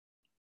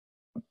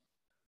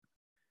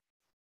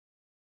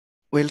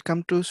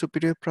Welcome to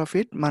Superior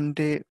Profit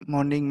Monday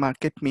Morning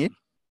Market Meet,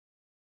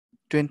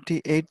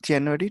 28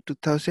 January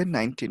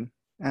 2019.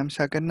 I'm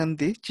Sagar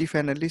Nandi, Chief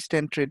Analyst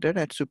and Trader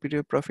at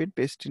Superior Profit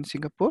based in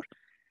Singapore.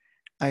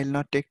 I'll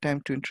not take time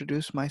to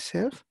introduce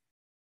myself.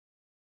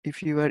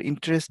 If you are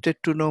interested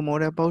to know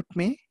more about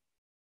me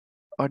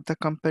or the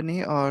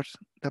company or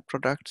the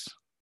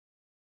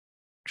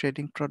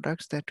trading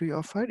products that we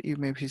offer, you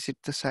may visit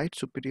the site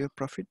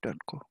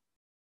superiorprofit.co.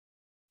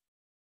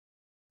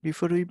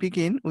 Before we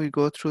begin, we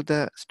go through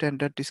the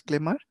standard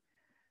disclaimer.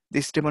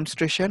 This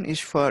demonstration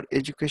is for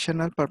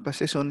educational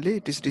purposes only.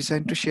 It is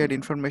designed to share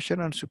information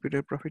on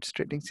Superior Profits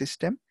trading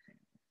system.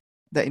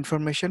 The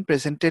information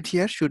presented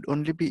here should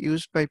only be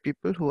used by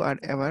people who are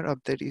aware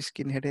of the risk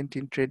inherent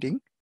in trading.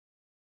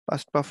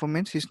 Past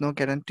performance is no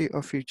guarantee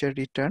of future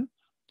return.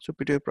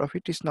 Superior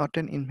Profit is not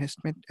an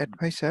investment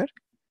advisor.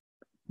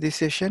 This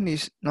session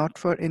is not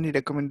for any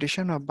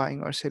recommendation of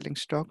buying or selling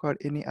stock or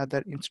any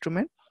other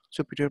instrument.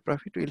 Superior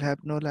Profit will have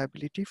no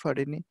liability for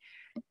any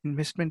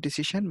investment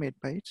decision made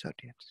by its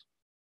audience.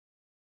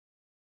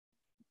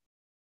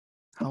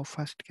 How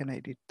fast can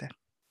I read that?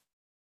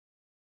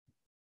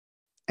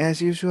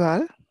 As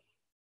usual,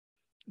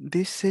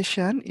 this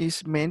session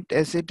is meant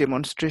as a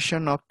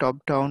demonstration of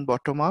top-down,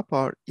 bottom-up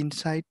or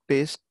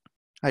insight-based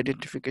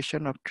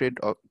identification of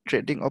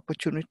trading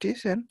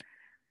opportunities, and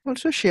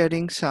also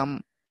sharing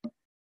some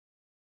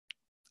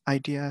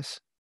ideas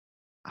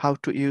how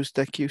to use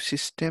the Q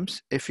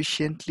systems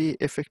efficiently,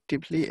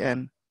 effectively,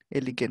 and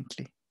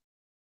elegantly.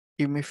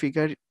 You may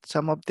figure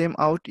some of them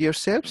out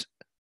yourselves,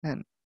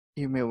 and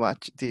you may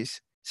watch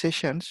these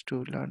sessions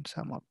to learn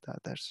some of the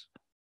others.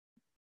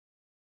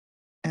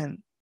 And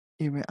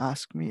you may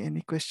ask me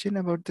any question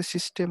about the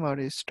system or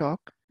a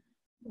stock.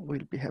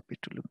 We'll be happy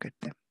to look at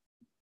them.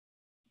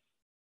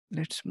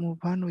 Let's move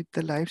on with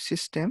the live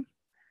system.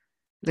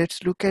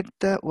 Let's look at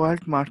the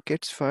world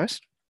markets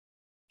first.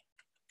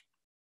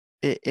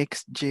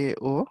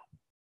 AXJO.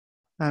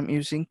 I'm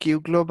using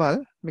Q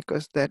Global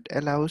because that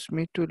allows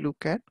me to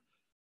look at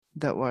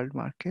the world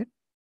market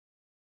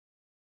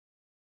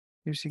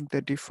using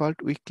the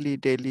default weekly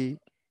daily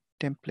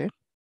template.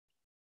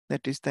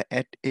 That is the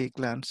at a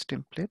glance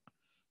template.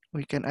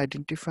 We can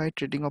identify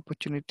trading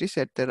opportunities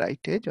at the right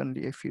edge,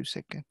 only a few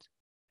seconds.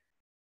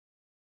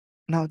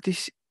 Now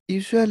this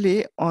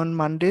usually on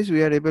Mondays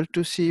we are able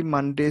to see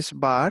Monday's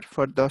bar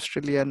for the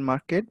Australian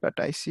market, but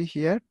I see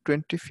here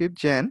 25th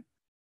Jan.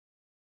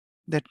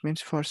 That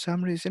means for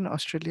some reason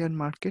Australian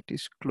market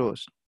is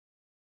closed.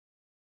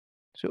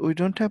 So we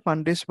don't have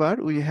Monday's bar,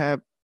 we have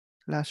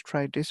last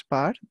Friday's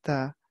bar.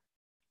 The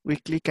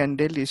weekly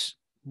candle is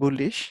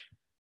bullish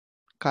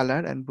color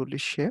and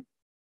bullish shape.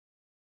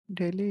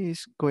 Daily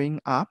is going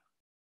up,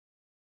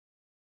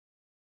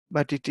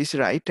 but it is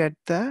right at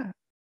the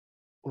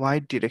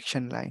white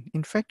direction line.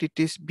 In fact, it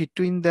is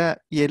between the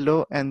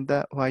yellow and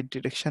the white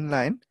direction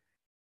line.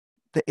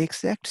 The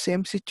exact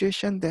same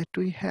situation that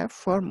we have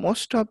for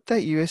most of the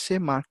USA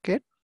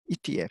market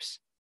ETFs.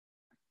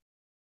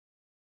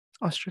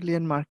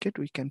 Australian market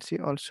we can see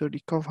also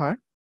recovered.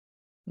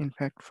 In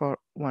fact, for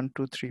 1,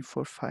 2, 3,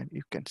 4, 5,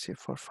 you can say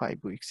for 5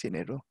 weeks in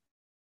a row.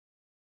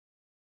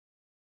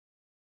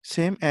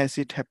 Same as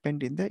it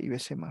happened in the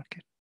USA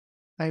market.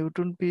 I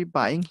wouldn't be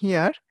buying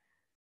here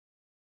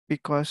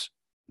because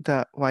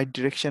the white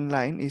direction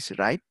line is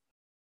right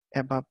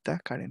above the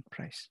current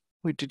price.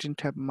 We didn't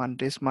have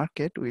Monday's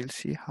market. We'll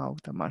see how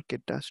the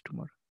market does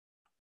tomorrow.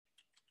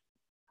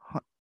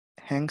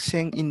 Hang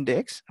Seng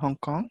Index, Hong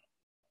Kong.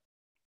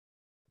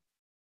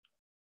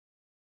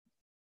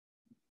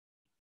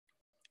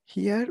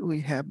 Here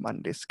we have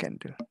Monday's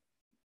candle.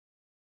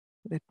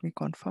 Let me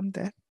confirm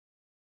that.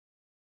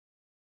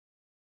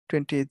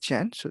 28th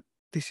Jan, so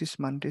this is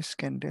Monday's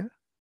candle.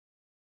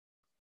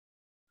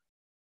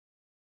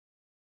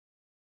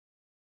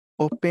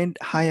 Opened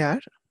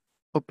higher,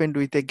 opened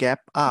with a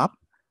gap up,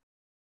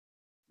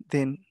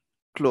 then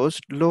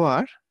closed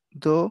lower,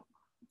 though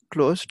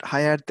closed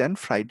higher than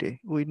Friday.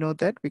 We know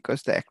that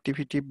because the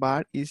activity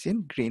bar is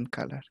in green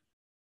color.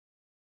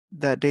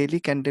 The daily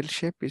candle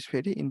shape is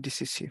very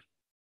indecisive.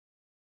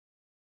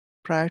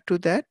 Prior to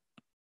that,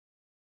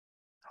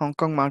 Hong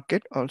Kong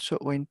market also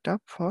went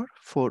up for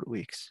 4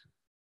 weeks.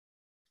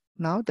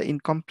 Now the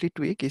incomplete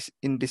week is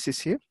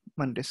indecisive.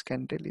 Monday's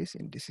candle is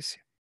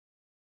indecisive.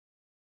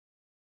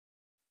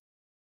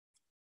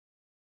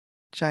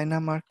 China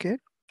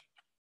market,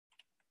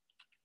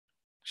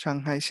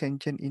 Shanghai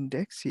Shenzhen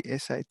Index,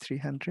 CSI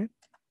 300.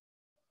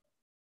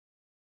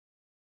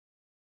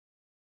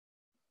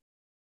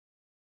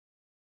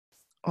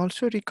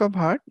 Also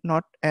recovered,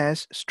 not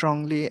as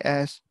strongly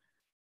as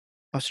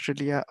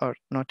Australia or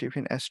not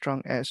even as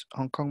strong as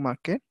Hong Kong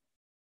market.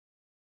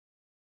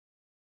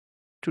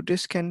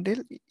 Today's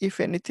candle, if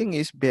anything,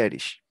 is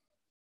bearish,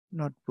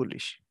 not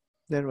bullish.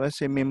 There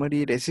was a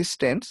memory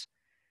resistance.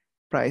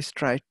 Price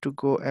tried to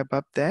go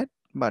above that,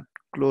 but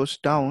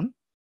closed down,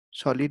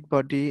 solid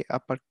body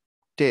upper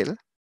tail,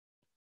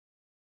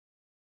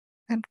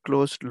 and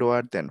closed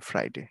lower than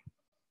Friday.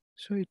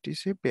 So it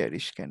is a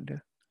bearish candle.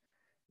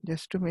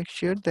 Just to make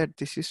sure that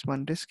this is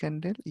Monday's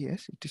candle.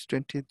 Yes, it is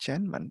 20th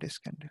Jan, Monday's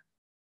candle.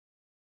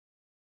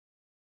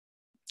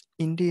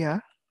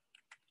 India,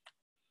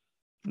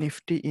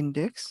 Nifty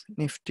index,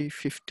 Nifty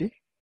 50,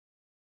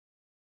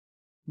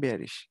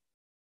 bearish.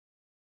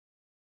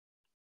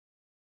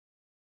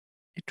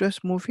 It was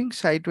moving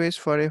sideways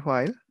for a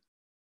while.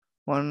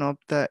 One of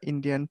the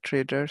Indian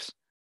traders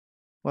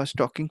was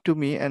talking to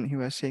me and he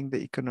was saying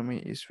the economy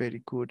is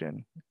very good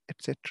and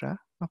etc.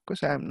 Of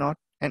course, I am not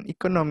an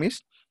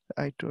economist.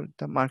 I told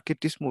the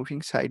market is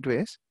moving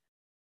sideways.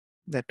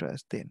 That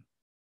was then.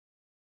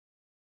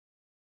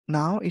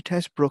 Now it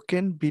has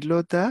broken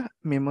below the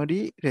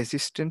memory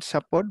resistance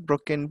support,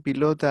 broken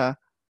below the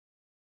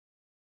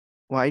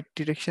white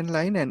direction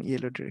line and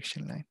yellow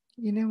direction line.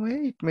 In a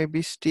way, it may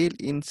be still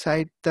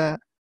inside the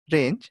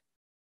range,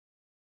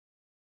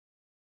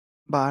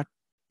 but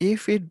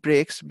if it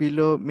breaks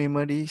below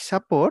memory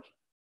support,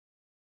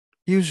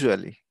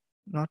 usually,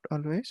 not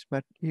always,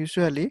 but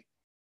usually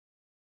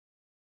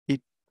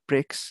it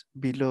breaks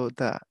below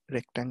the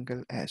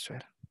rectangle as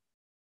well.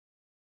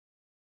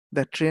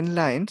 The trend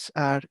lines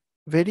are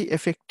very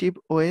effective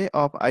way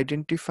of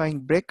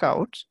identifying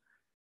breakouts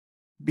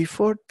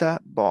before the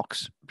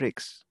box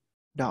breaks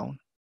down.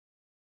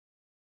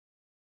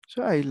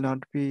 So I will not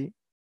be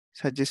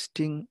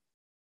suggesting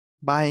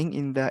buying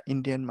in the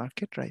Indian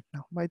market right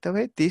now. By the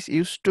way, this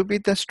used to be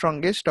the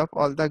strongest of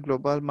all the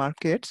global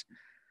markets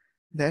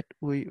that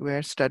we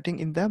were studying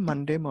in the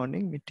Monday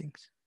morning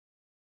meetings.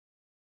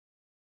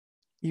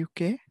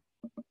 UK,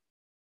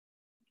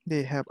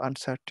 they have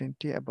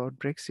uncertainty about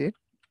Brexit.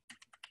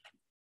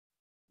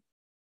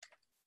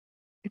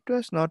 It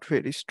was not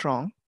very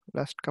strong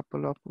last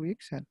couple of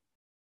weeks and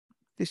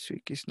this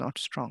week is not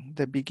strong.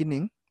 The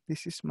beginning,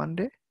 this is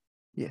Monday.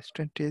 Yes,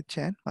 20th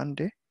Jan,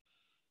 Monday.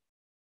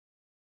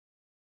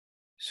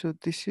 So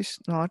this is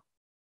not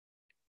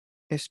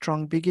a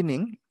strong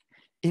beginning.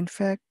 In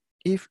fact,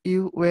 if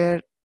you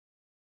were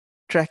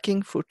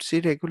tracking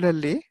FTSE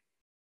regularly,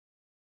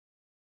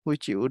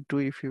 which you would do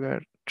if you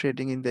were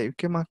trading in the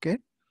UK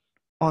market,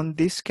 on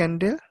this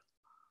candle,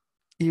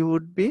 you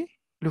would be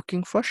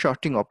looking for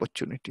shorting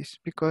opportunities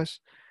because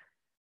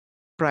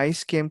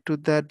price came to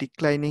the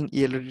declining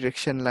yellow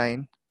direction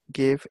line,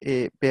 gave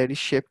a bearish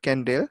shape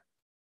candle,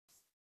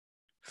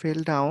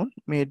 fell down,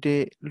 made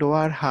a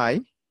lower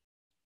high,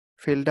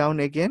 fell down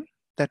again.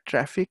 The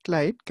traffic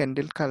light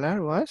candle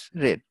color was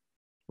red.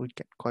 We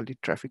can call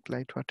it traffic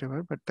light,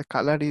 whatever, but the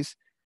color is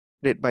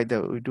red. By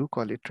the way, we do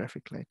call it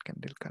traffic light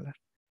candle color.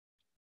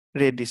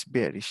 Red is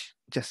bearish,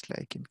 just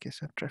like in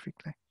case of traffic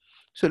light.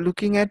 So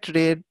looking at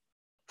red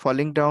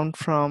falling down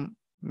from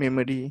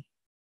memory,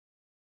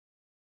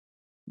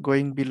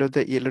 going below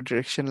the yellow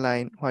direction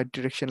line, white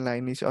direction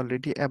line is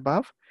already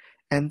above,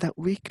 and the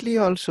weekly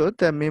also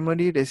the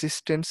memory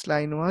resistance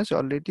line was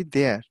already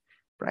there.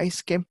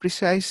 Price came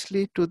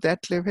precisely to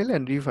that level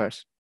and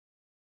reversed.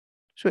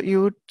 So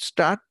you would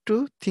start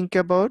to think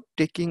about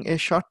taking a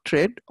short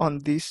trade on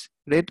this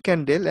red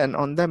candle and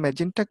on the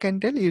magenta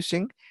candle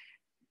using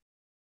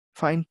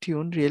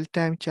fine-tuned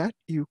real-time chart.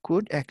 You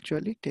could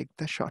actually take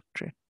the short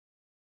trade.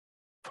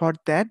 For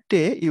that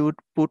day, you would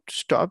put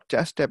stop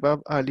just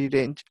above early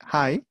range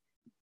high,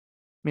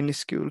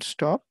 minuscule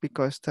stop,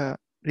 because the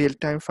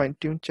real-time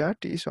fine-tuned chart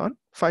is on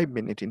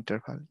 5-minute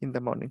interval in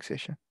the morning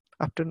session.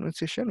 Afternoon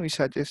session, we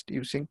suggest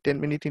using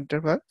 10-minute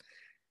interval.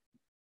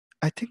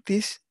 I think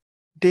this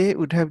day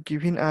would have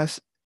given us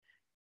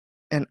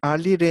an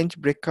early range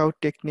breakout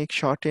technique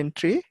short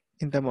entry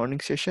in the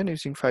morning session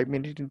using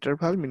 5-minute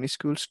interval,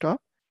 minuscule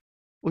stop.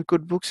 We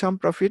could book some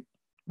profit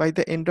by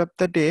the end of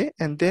the day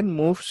and then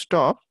move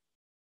stop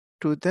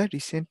to the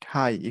recent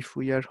high if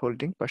we are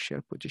holding partial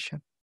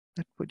position.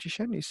 That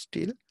position is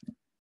still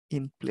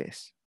in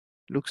place.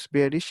 Looks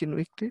bearish in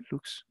weekly,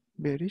 looks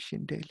bearish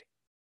in daily.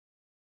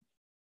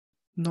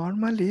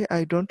 Normally,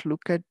 I don't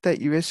look at the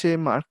USA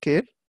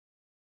market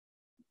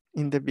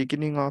in the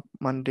beginning of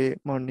Monday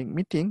morning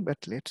meeting, but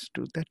let's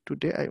do that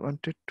today. I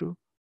wanted to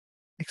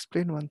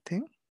explain one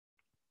thing.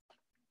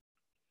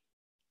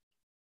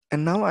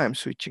 And now I am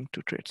switching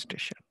to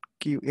TradeStation,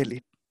 Q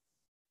Elite.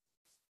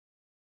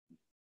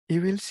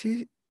 You will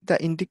see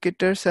the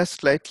indicators are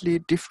slightly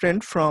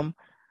different from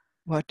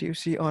what you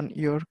see on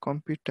your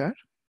computer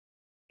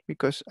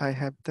because I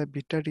have the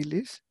beta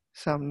release.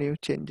 Some new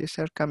changes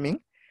are coming.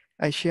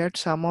 I shared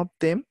some of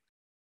them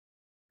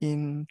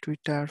in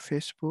Twitter,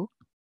 Facebook,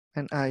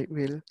 and I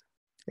will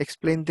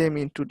explain them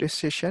in today's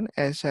session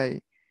as I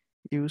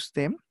use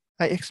them.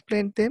 I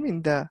explained them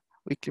in the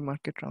weekly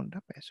market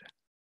roundup as well.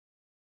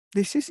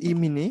 This is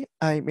E-mini.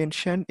 I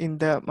mentioned in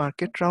the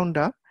market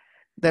roundup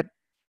that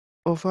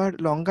over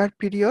longer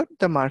period,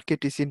 the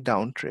market is in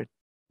downtrend,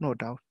 no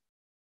doubt.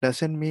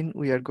 Doesn't mean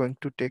we are going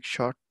to take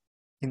short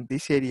in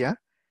this area.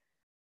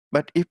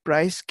 But if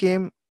price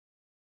came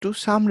to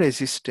some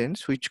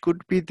resistance, which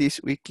could be this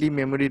weekly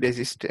memory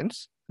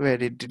resistance, where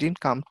it didn't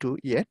come to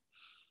yet,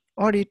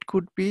 or it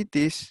could be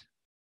this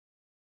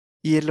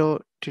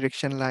yellow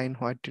direction line,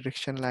 white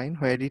direction line,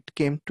 where it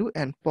came to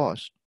and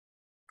paused.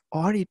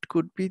 Or it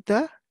could be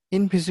the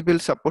invisible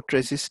support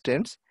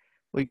resistance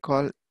we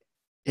call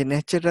a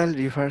natural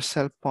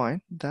reversal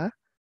point, the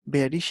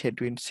bearish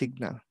headwind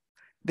signal.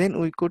 Then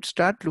we could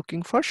start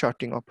looking for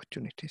shorting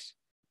opportunities.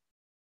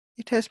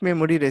 It has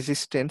memory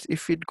resistance.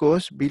 If it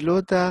goes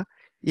below the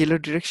yellow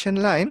direction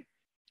line,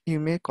 you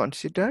may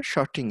consider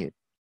shorting it.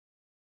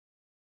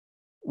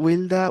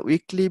 Will the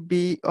weekly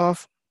be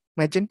of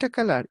magenta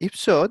color? If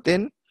so,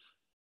 then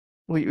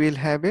we will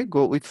have a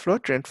go with flow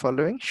trend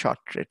following short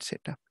trade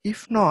setup.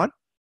 If not,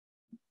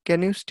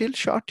 can you still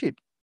short it?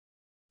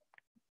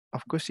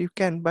 Of course you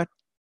can, but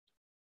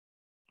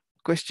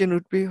question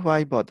would be,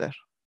 why bother?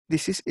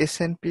 This is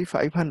S&P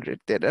 500.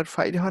 There are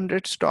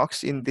 500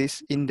 stocks in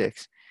this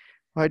index.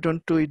 Why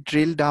don't we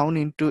drill down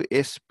into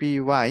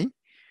SPY,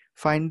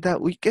 find the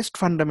weakest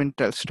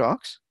fundamental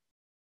stocks,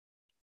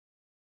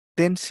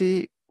 then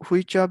see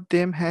which of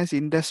them has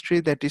industry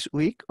that is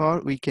weak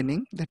or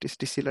weakening, that is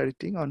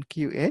decelerating on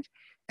Q edge,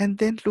 and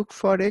then look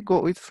for a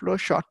go with flow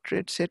short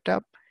trade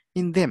setup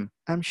in them.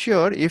 I'm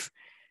sure if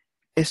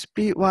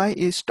SPY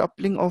is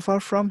toppling over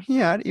from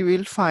here, you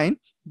will find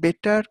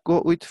better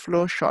go with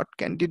flow short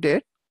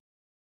candidate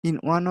in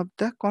one of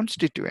the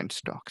constituent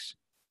stocks.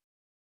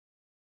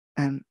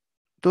 And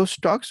those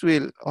stocks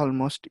will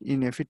almost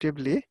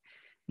inevitably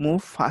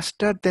move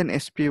faster than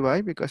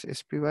SPY because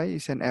SPY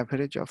is an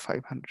average of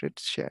 500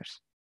 shares.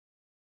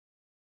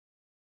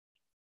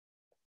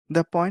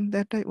 The point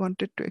that I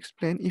wanted to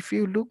explain, if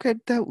you look at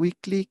the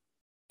weekly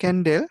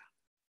candle,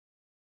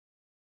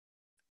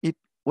 it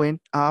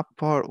went up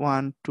for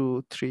 1,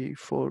 2, 3,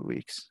 4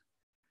 weeks.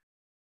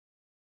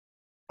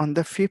 On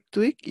the 5th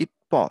week, it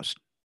paused.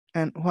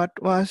 And what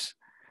was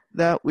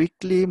the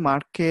weekly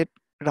market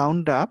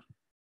roundup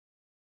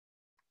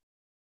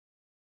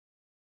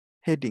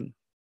heading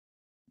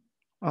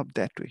of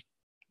that week?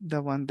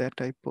 The one that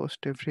I post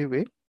every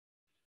week.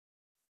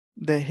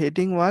 The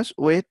heading was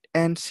wait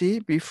and see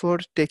before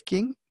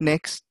taking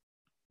next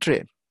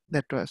trade.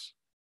 That was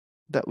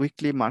the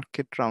weekly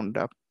market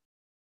roundup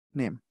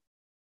name.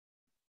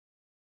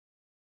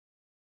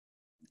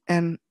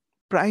 And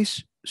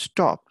price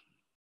stopped.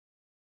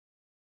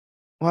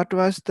 What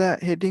was the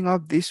heading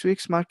of this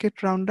week's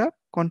market roundup?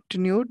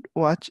 Continued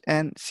watch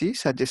and see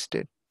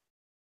suggested.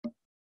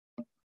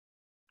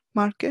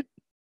 Market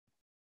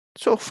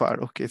so far,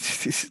 okay,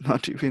 this is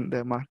not even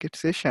the market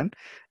session,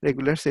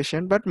 regular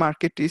session, but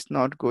market is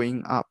not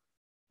going up.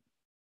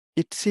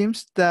 It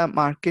seems the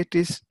market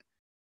is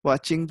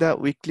watching the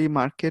weekly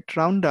market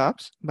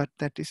roundups, but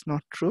that is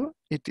not true.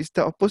 It is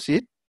the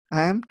opposite.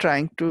 I am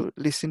trying to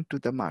listen to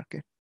the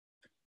market.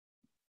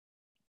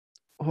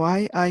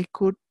 Why I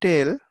could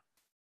tell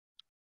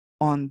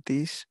on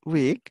this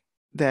week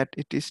that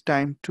it is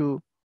time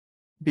to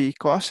be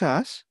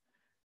cautious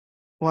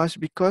was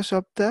because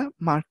of the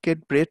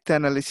market breadth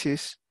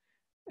analysis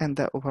and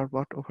the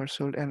overbought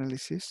oversold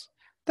analysis,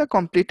 the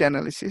complete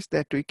analysis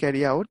that we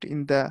carry out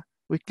in the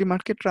weekly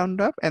market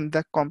roundup, and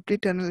the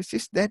complete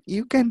analysis that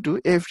you can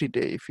do every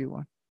day if you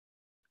want,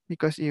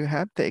 because you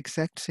have the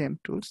exact same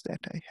tools that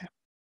I have.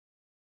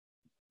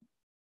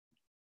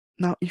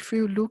 Now, if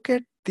you look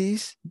at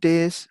these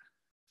days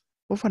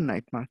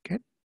overnight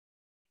market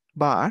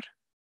bar,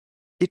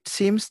 it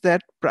seems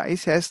that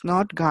price has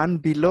not gone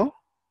below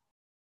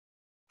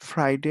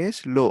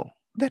Friday's low.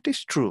 That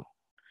is true.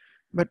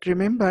 But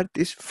remember,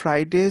 this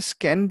Friday's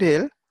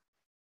candle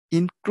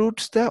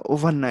includes the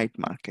overnight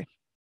market.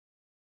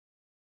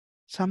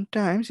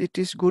 Sometimes it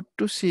is good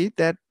to see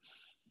that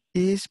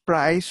is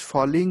price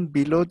falling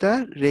below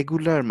the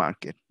regular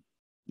market.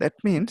 That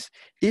means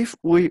if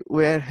we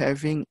were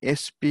having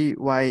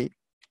SPY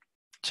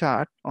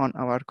chart on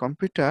our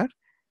computer,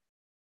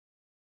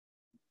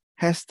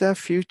 has the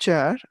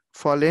future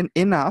fallen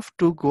enough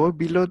to go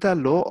below the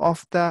low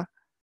of the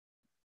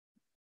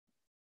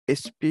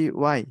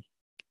SPY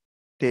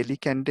daily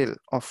candle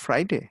of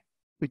Friday,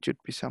 which would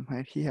be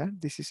somewhere here.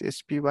 This is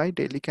SPY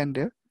daily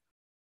candle.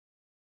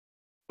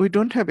 We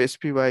don't have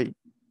SPY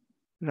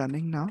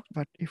running now,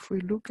 but if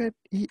we look at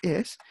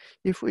ES,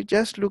 if we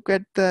just look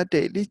at the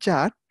daily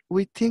chart,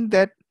 we think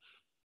that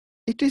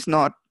it is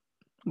not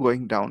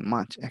going down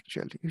much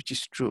actually, which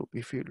is true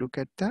if you look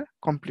at the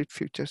complete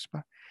futures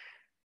bar.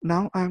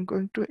 Now I'm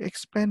going to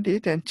expand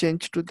it and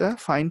change to the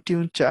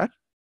fine-tuned chart.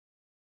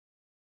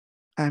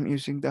 I'm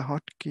using the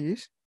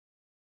hotkeys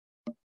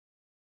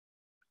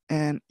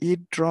and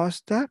it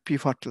draws the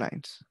pivot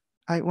lines.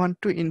 I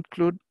want to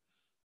include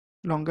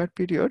longer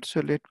period,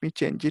 so let me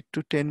change it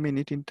to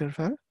 10-minute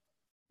interval.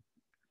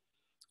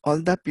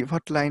 All the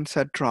pivot lines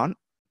are drawn.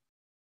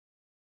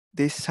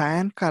 This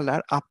cyan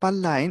color upper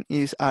line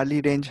is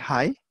early range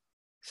high,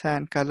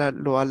 cyan color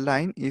lower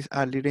line is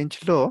early range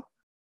low,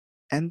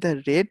 and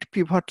the red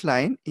pivot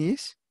line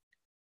is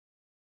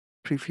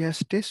previous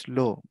day's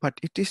low, but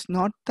it is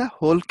not the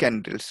whole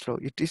candle's low,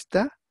 it is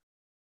the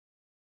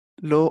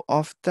low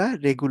of the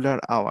regular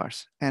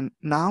hours. And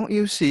now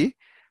you see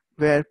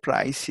where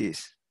price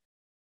is.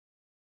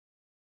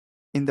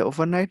 In the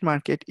overnight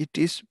market, it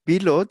is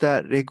below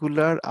the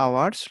regular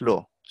hours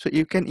low. So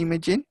you can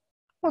imagine,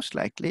 most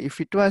likely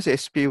if it was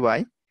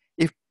SPY,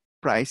 if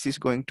price is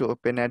going to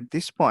open at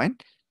this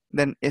point,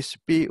 then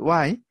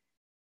SPY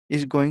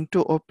is going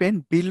to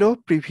open below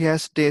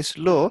previous day's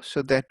low,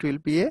 so that will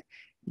be a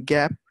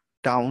gap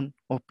down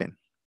open.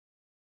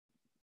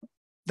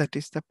 That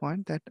is the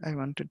point that I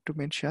wanted to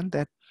mention,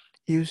 that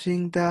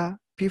using the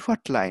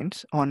pivot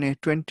lines on a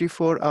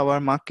 24-hour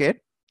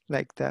market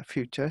like the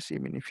futures,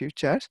 E-mini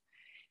futures,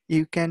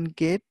 you can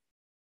get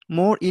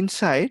more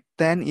insight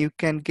than you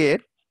can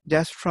get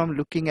just from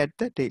looking at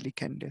the daily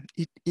candle.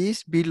 It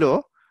is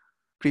below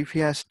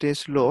previous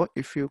day's low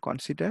if you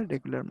consider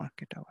regular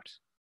market hours.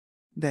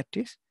 That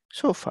is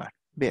so far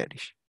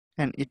bearish,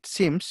 and it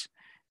seems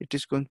it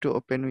is going to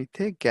open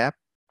with a gap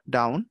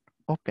down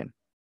open.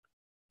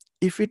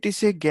 If it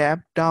is a gap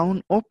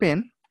down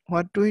open,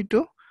 what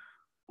do?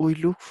 We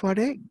look for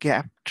a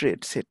gap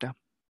trade setup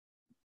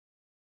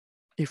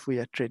if we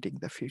are trading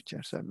the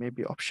futures, or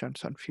maybe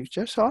options on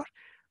futures, or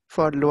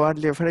for lower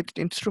leveraged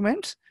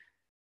instruments,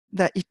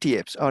 the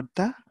ETFs or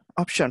the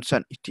options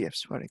on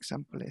ETFs, for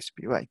example,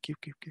 SPY,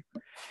 QQQ.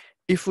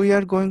 If we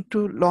are going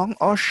to long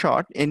or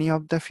short any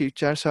of the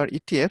futures or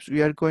ETFs,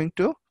 we are going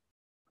to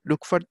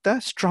look for the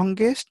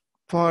strongest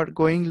for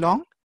going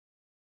long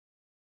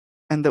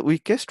and the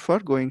weakest for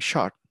going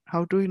short.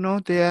 How do we know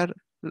they are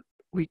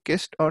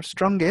weakest or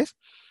strongest?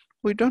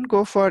 We don't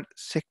go for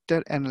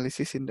sector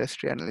analysis,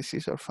 industry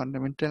analysis, or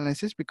fundamental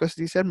analysis, because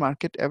these are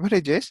market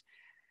averages.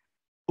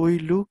 We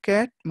look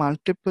at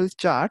multiple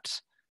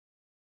charts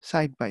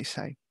side by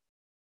side.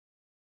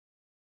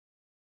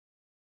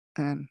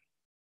 And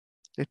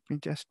let me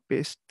just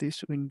paste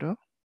this window.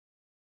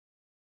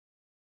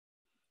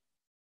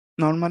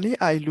 Normally,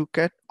 I look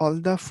at all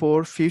the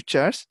 4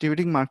 futures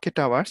during market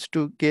hours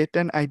to get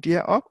an idea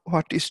of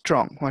what is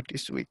strong, what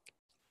is weak.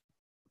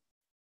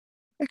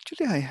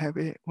 Actually, I have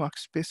a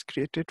workspace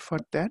created for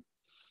that,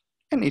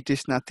 and it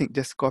is nothing,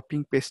 just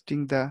copying,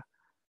 pasting the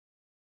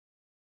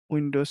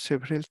windows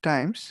several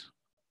times.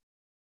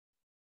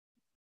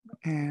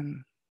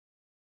 And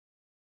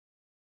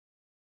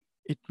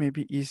it may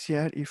be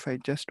easier if I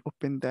just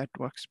open that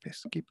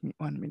workspace. Give me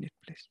 1 minute,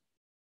 please.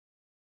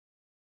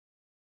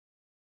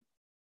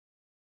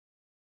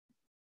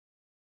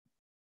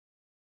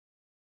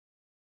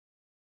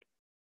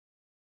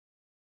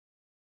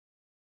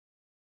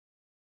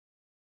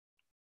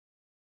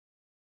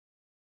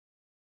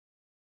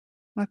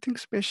 Nothing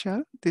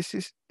special. This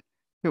is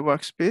a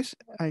workspace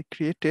I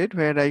created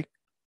where I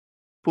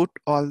put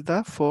all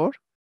the 4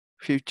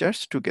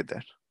 futures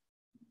together,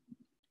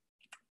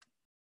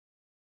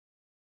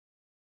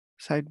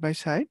 side by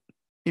side.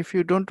 If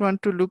you don't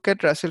want to look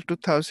at Russell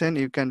 2000,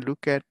 you can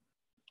look at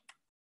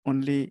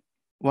only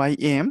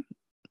YM,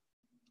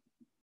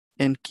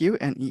 NQ,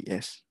 and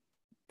ES.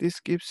 This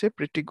gives a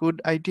pretty good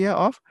idea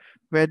of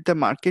where the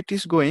market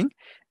is going,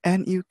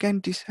 and you can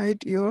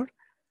decide your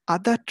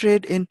other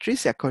trade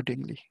entries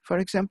accordingly. For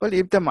example,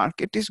 if the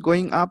market is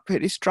going up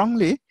very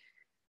strongly,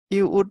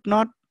 you would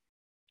not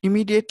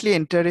immediately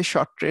enter a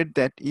short trade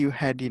that you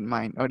had in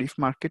mind. Or if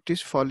market is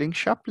falling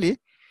sharply,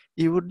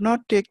 you would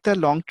not take the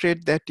long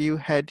trade that you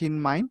had in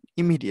mind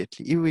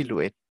immediately. You will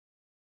wait.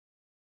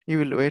 You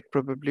will wait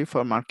probably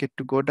for market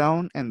to go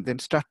down and then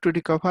start to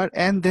recover,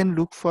 and then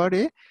look for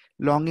a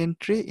long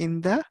entry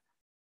in the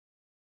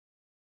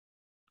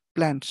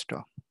planned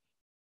stock.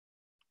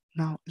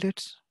 Now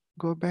let's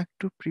go back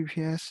to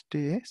previous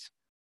days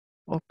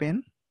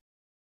open.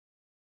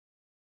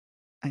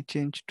 I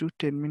changed to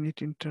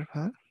 10-minute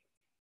interval.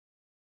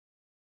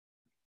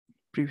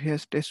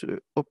 Previous days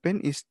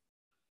open is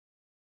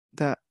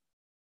the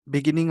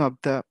beginning of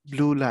the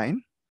blue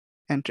line,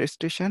 and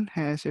TradeStation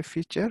has a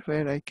feature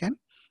where I can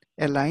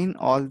align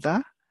all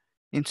the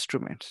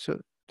instruments.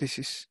 So this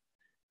is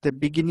the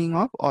beginning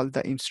of all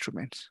the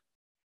instruments.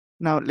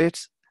 Now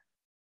let's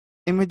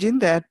imagine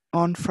that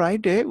on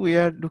Friday we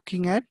are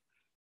looking at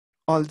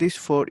all these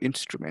 4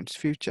 instruments,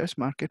 futures,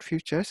 market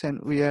futures, and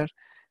we are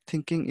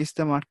thinking, is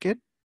the market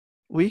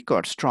weak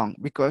or strong?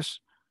 Because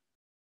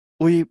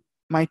we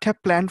might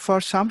have planned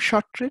for some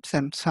short trades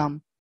and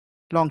some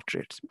long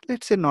trades.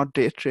 Let's say not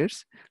day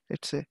trades,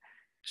 let's say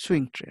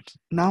swing trades.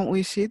 Now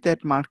we see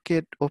that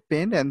market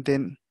opened, and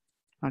then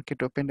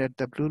market opened at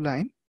the blue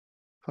line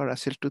for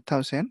Russell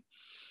 2000.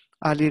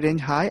 Early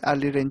range high,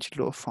 early range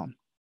low form.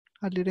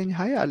 Early range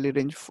high, early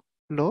range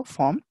low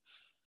form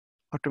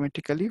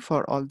automatically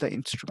for all the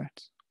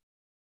instruments.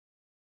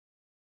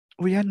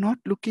 We are not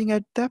looking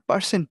at the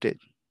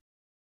percentage.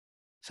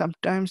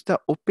 Sometimes the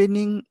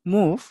opening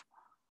move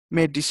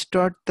may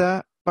distort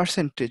the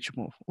percentage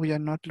move. We are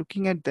not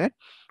looking at that.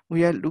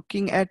 We are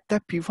looking at the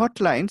pivot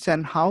lines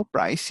and how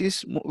price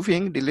is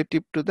moving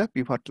relative to the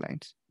pivot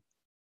lines.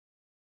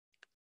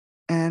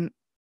 And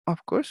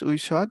of course, we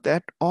saw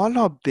that all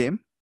of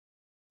them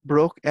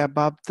broke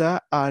above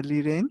the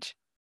early range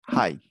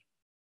high.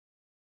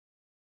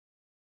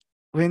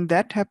 When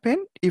that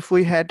happened, if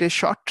we had a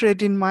short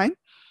trade in mind,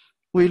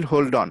 we'll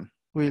hold on.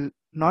 We'll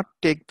not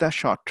take the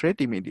short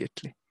trade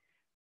immediately.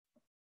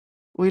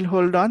 We'll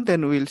hold on,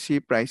 then we'll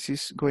see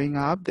prices going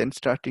up, then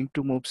starting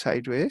to move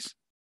sideways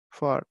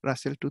for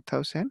Russell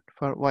 2000,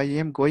 for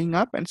YM going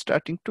up and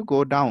starting to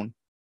go down.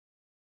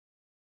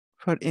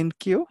 For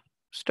NQ,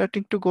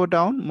 starting to go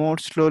down more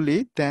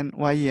slowly than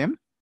YM,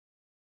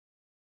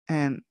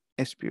 and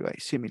SPY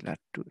similar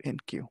to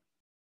NQ.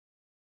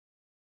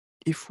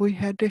 If we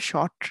had a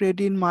short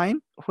trade in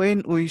mind,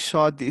 when we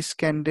saw this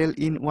candle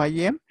in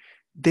YM,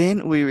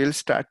 then we will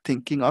start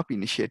thinking of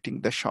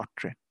initiating the short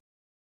trade.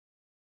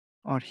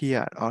 Or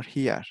here, or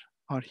here,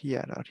 or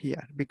here, or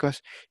here.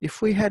 Because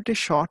if we had a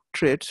short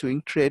trade,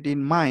 swing trade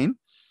in mind,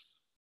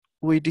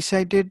 we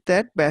decided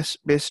that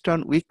based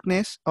on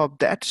weakness of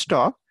that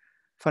stock,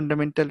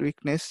 fundamental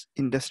weakness,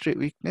 industry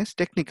weakness,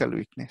 technical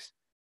weakness.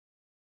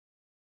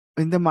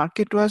 When the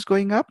market was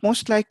going up,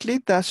 most likely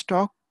the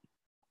stock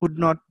would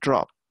not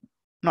drop,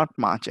 not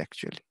much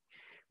actually.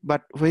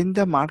 But when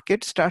the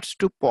market starts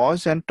to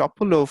pause and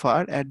topple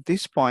over at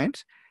these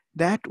points,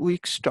 that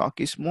weak stock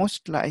is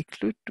most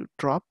likely to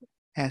drop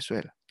as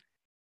well.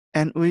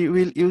 And we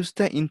will use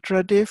the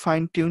intraday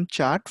fine-tune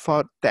chart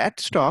for that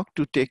stock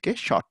to take a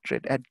short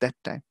trade at that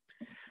time.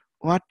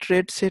 What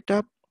trade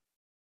setup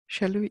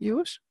shall we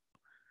use?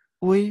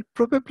 We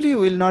probably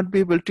will not be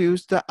able to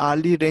use the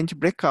early range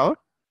breakout.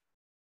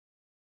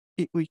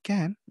 We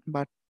can,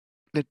 but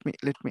let me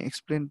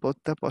explain both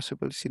the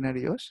possible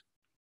scenarios.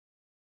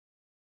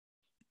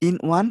 In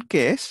one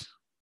case,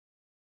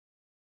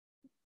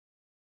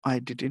 I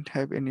didn't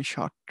have any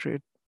short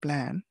trade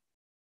plan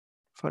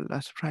for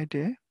last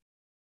Friday.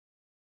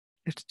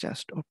 Let's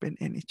just open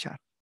any chart.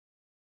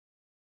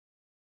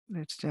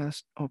 Let's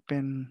just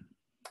open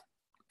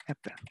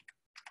Apple.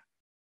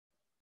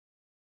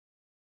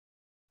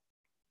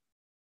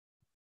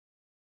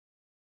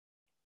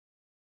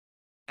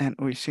 And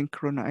we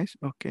synchronize.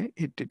 Okay,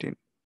 it didn't.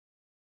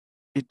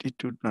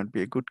 It would not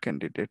be a good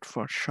candidate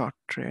for short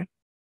trade.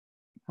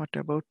 What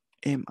about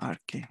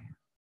MRK?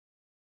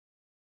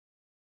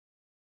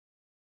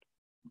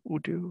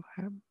 Would you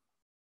have?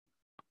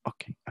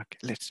 Okay,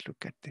 let's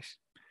look at this.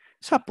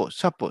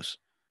 Suppose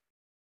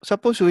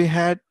we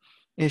had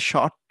a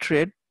short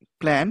trade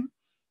plan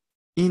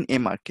in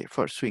MRK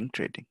for swing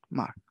trading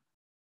mark.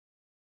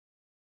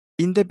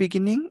 In the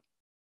beginning,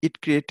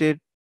 it created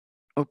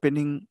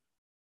opening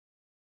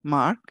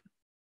mark,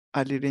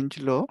 early range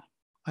low,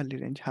 early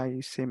range high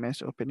is same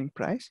as opening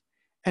price,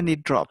 and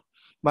it dropped.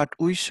 But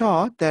we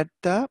saw that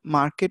the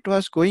market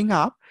was going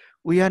up.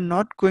 We are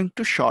not going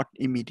to short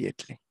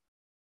immediately.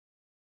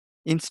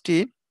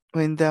 Instead,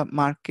 when the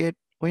market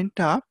went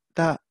up,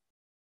 the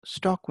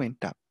stock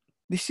went up.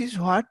 This is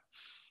what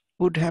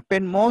would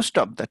happen most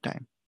of the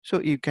time.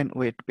 So you can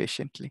wait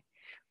patiently.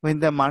 When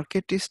the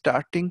market is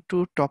starting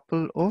to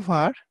topple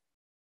over,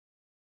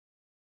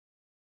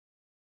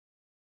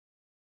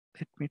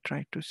 let me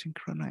try to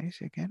synchronize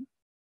again.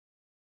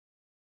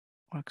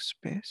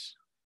 Workspace.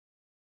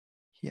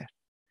 Here.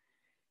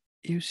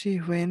 You see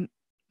when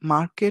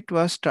market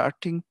was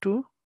starting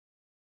to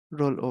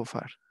roll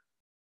over.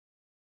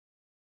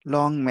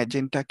 Long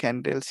magenta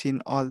candles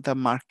in all the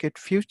market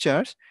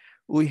futures,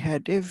 we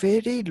had a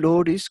very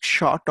low risk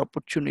short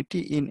opportunity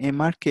in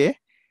MRK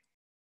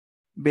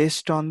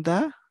based on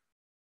the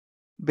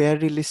bear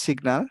release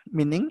signal,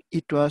 meaning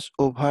it was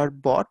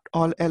overbought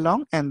all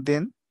along and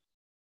then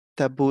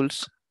the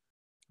bulls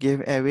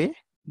gave away,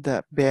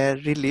 the bear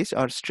release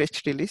or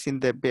stretch release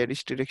in the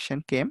bearish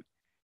direction came,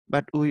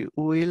 but we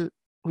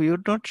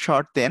would not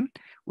short then.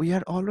 We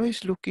are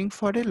always looking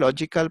for a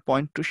logical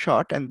point to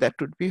short, and that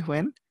would be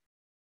when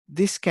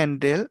this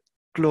candle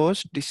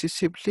closed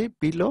decisively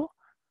below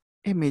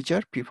a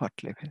major pivot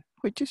level,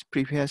 which is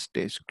previous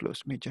day's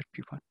close major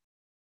pivot.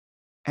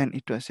 And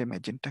it was a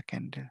magenta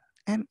candle.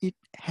 And it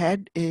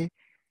had a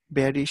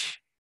bearish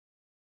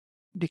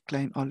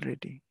decline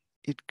already.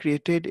 It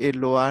created a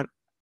lower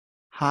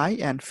high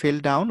and fell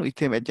down with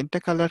a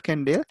magenta color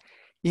candle.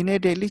 In a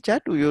daily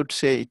chart, we would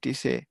say it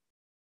is a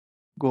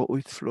go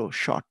with flow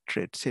short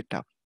trade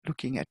setup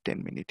looking at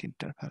 10-minute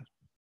interval.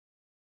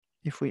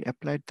 If we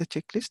applied the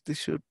checklist, this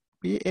should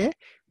be a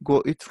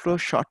go with flow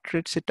short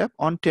trade setup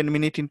on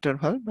 10-minute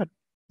interval, but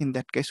in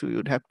that case we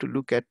would have to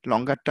look at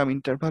longer term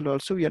interval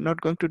also. We are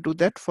not going to do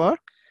that for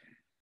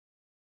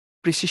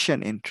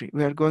precision entry.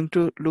 We are going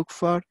to look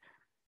for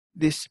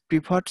this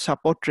pivot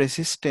support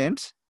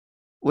resistance,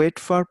 wait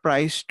for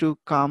price to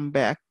come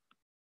back,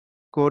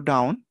 go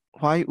down.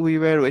 Why we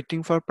were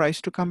waiting for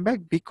price to come back?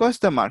 Because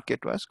the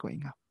market was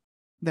going up.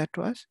 That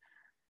was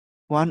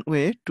one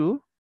way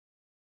to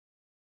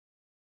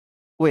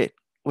wait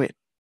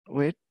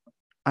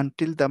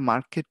until the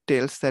market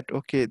tells that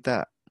okay,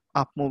 the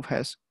up move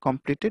has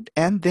completed,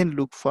 and then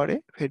look for a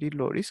very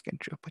low risk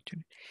entry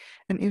opportunity.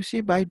 And you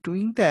see, by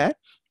doing that,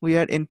 we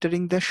are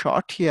entering the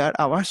short here.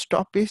 Our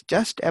stop is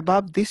just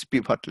above this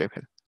pivot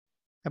level,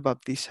 above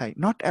this high,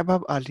 not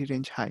above early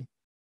range high.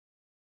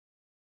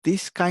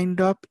 This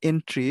kind of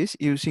entries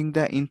using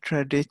the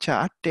intraday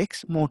chart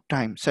takes more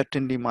time,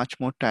 certainly much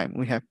more time.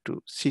 We have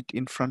to sit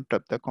in front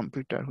of the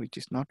computer, which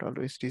is not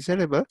always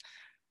desirable.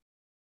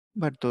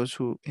 But those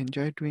who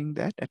enjoy doing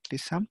that, at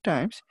least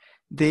sometimes,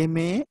 they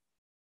may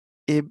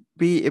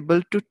be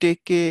able to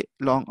take a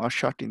long or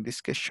short, in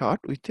this case short,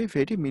 with a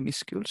very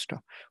minuscule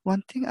stop.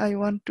 One thing I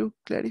want to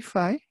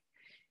clarify,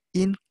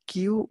 in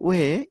Q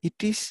way, it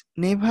is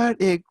never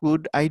a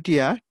good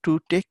idea to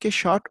take a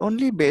shot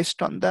only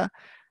based on the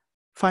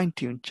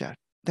fine-tuned chart.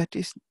 That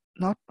is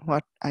not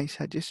what I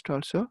suggest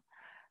also.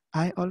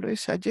 I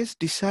always suggest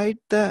decide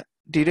the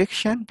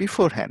direction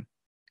beforehand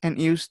and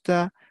use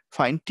the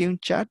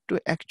fine-tuned chart to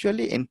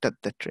actually enter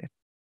the trade.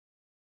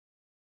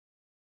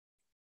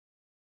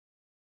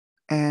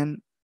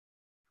 And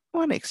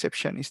one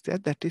exception is there,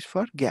 that is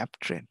for gap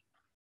trade.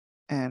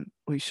 And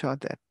we saw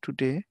that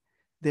today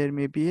there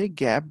may be a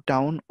gap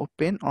down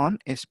open on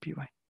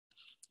SPY.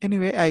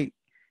 Anyway, I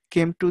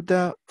came to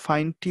the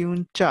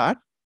fine-tuned chart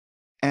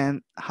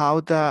and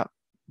how the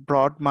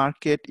broad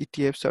market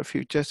ETFs or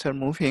futures are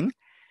moving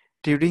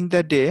during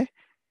the day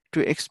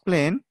to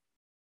explain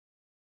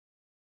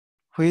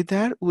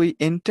whether we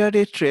enter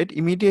a trade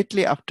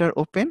immediately after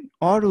open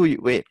or we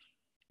wait.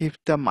 If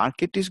the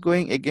market is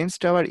going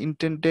against our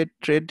intended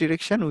trade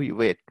direction, we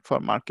wait for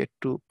market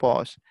to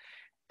pause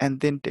and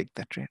then take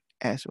the trade,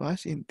 as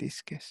was in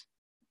this case.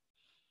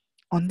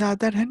 On the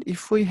other hand,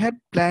 if we had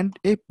planned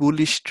a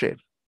bullish trade,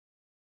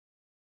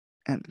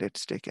 and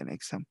let's take an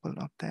example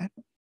of that.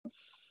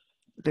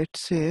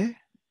 Let's say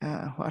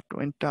what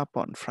went up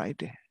on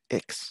Friday,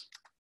 X.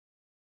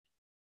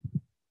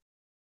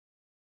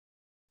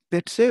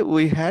 Let's say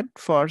we had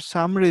for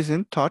some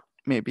reason thought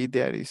maybe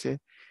there is a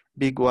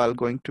big wall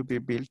going to be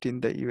built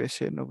in the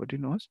USA, nobody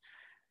knows,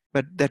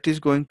 but that is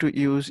going to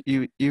use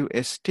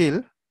US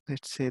Steel.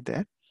 Let's say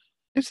that,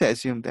 let's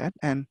assume that,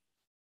 and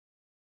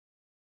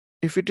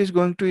if it is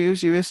going to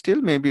use US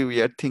Steel, maybe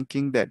we are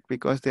thinking that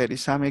because there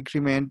is some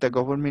agreement, the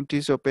government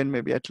is open,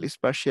 maybe at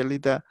least partially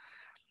the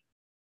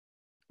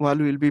wall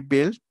will be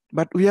built,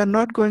 but we are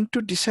not going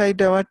to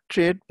decide our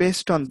trade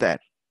based on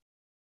that.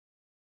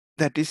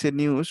 That is a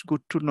news,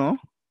 good to know.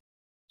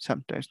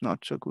 Sometimes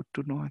not so good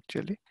to know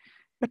actually,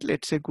 but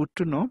let's say good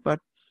to know, but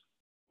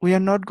we are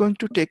not going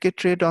to take a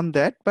trade on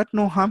that, but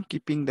no harm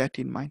keeping that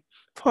in mind.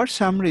 For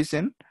some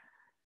reason,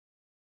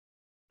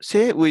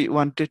 say we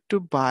wanted to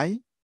buy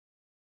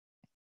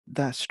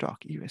the stock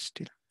US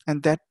Steel,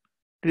 and that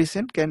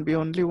reason can be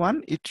only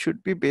one. It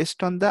should be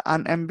based on the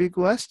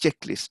unambiguous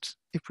checklists.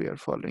 If we are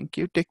following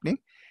Q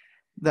technique,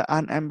 the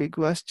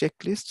unambiguous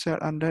checklists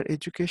are under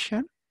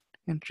education,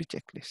 entry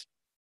checklist.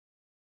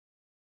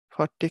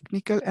 For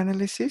technical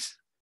analysis,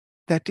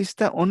 that is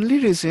the only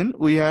reason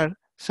we are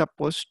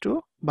supposed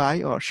to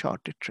buy or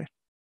short a trade.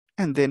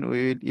 And then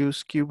we will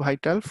use Q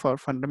vital for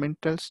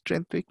fundamental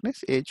strength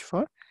weakness, edge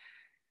for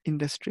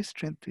industry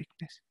strength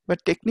weakness.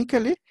 But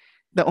technically,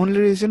 the only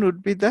reason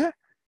would be the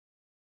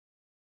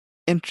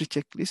entry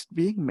checklist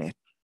being met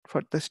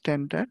for the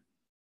standard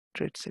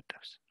trade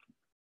setups.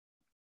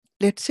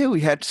 Let's say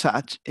we had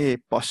such a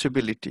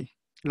possibility,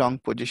 long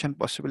position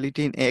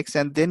possibility in X,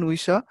 and then we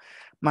saw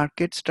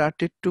market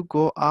started to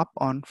go up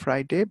on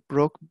Friday,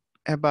 broke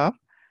above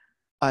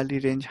early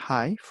range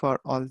high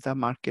for all the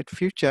market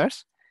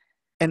futures,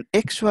 and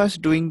X was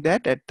doing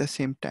that at the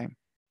same time.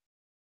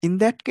 In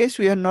that case,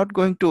 we are not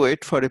going to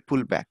wait for a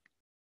pullback.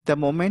 The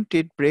moment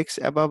it breaks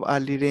above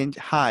early range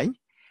high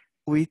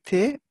with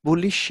a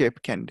bullish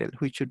shape candle,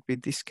 which would be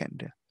this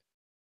candle.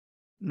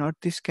 Not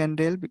this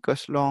candle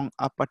because long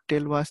upper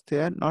tail was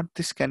there, not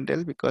this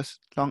candle because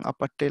long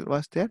upper tail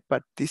was there,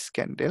 but this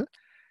candle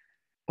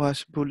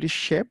was bullish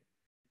shape,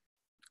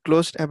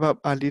 closed above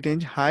early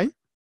range high.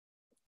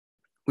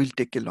 We'll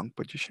take a long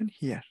position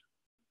here.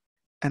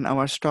 And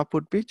our stop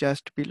would be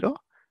just below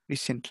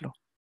recent low.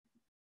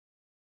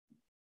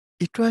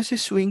 It was a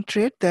swing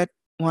trade that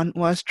one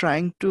was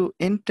trying to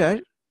enter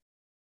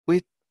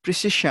with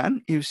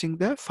precision using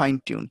the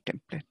fine-tuned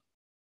template,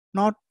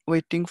 not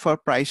waiting for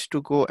price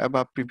to go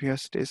above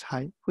previous day's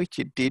high, which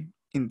it did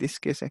in this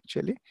case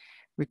actually,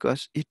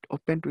 because it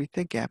opened with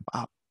a gap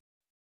up.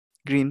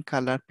 Green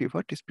color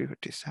pivot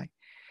is high.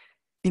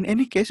 In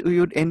any case, we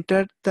would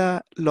enter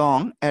the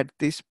long at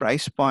this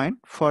price point.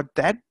 For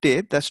that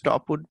day, the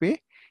stop would be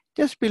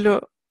just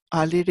below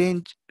early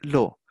range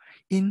low.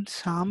 In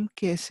some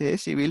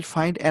cases, you will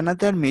find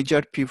another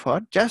major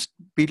pivot just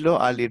below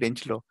early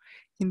range low.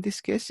 In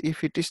this case,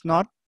 if it is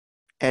not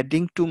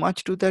adding too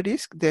much to the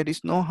risk, there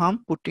is no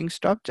harm putting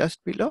stop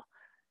just below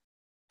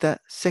the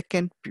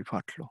second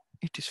pivot low.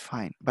 It is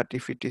fine. But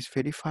if it is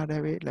very far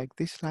away like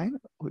this line,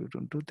 we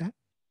don't do that.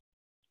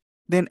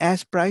 Then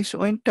as price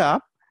went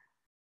up,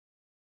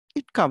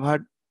 it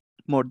covered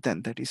more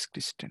than the risk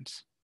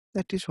distance.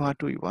 That is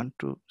what we want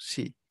to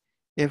see.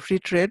 Every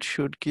trade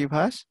should give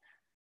us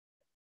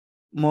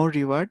more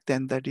reward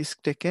than the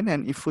risk taken,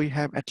 and if we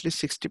have at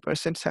least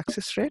 60%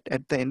 success rate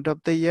at the end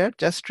of the year,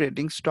 just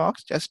trading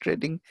stocks, just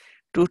trading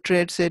 2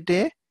 trades a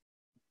day,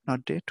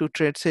 not day, 2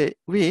 trades a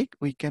week,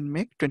 we can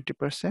make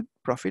 20%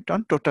 profit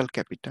on total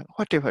capital,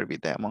 whatever be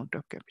the amount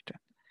of capital.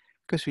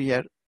 Because we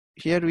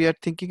are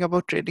thinking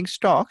about trading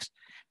stocks,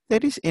 there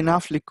is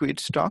enough liquid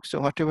stock, so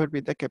whatever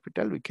be the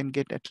capital, we can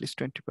get at least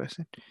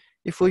 20%.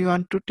 If we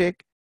want to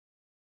take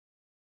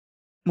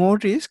more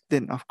risk,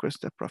 then of course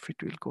the profit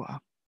will go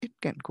up. It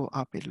can go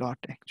up a lot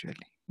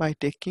actually by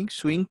taking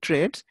swing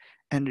trades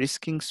and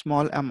risking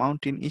small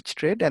amount in each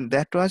trade, and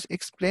that was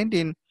explained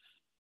in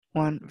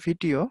one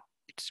video.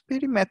 It's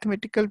very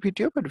mathematical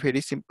video, but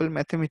very simple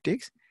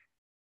mathematics.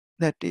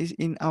 That is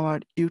in our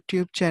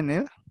YouTube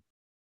channel.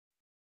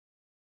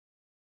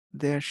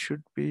 There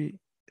should be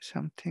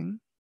something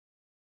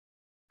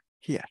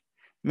here.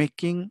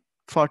 Making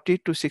 40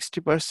 to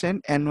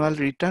 60% annual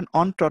return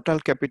on total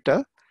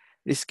capital,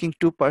 risking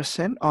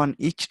 2% on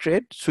each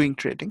trade, swing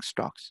trading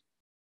stocks.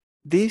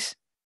 This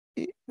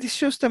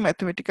shows the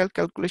mathematical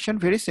calculation,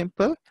 very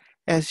simple.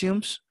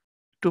 Assumes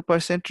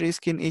 2%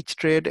 risk in each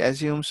trade,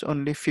 assumes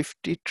only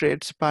 50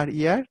 trades per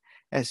year,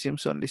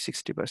 assumes only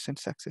 60%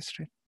 success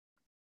rate.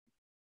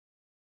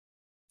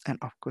 And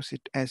of course,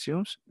 it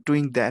assumes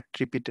doing that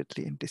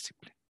repeatedly in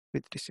discipline,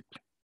 with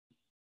discipline.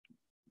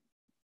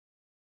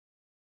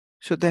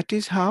 So that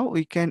is how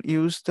we can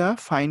use the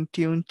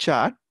fine-tuned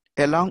chart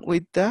along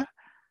with the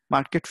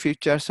market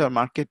futures or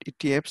market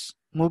ETFs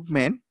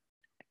movement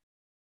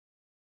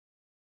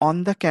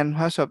on the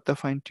canvas of the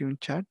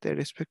fine-tuned chart, their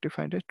respective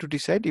finders, to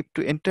decide if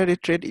to enter a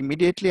trade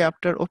immediately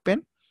after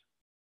open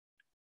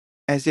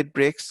as it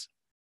breaks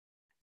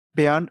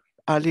beyond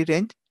early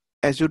range,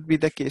 as would be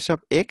the case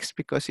of X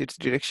because its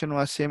direction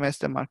was same as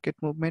the market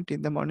movement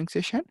in the morning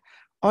session,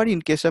 or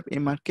in case of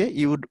MRK,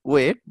 you would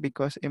wait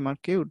because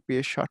MRK would be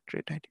a short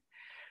trade idea.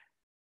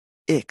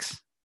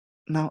 X.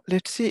 Now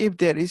let's see if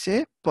there is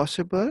a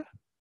possible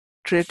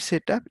trade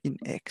setup in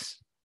X.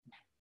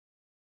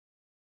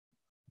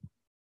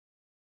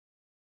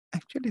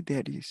 Actually,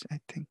 there is, I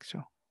think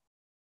so.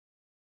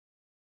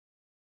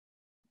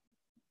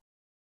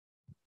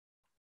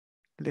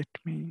 Let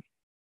me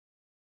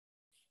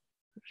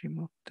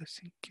remove the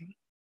syncing.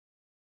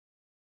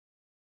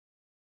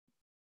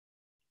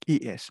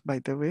 Yes, by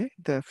the way,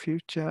 the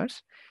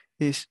futures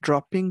is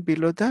dropping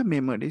below the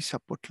memory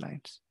support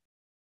lines.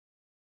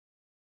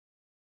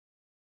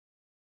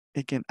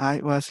 Again,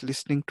 I was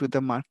listening to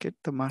the market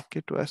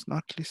was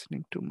not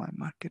listening to my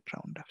market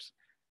roundups.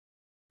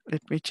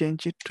 Let me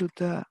change it to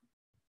the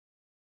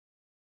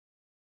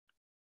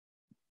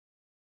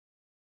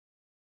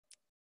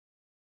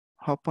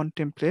hop on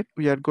template.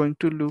 We are going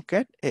to look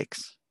at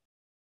X.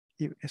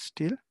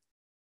 Still,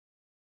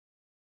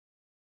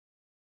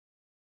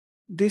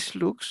 this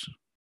looks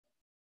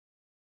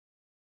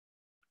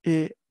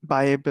a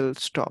buyable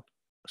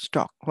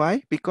stock.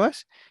 Why?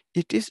 Because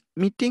it is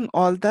meeting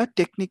all the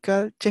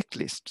technical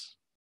checklists.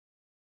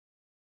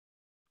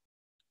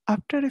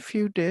 After a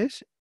few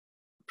days,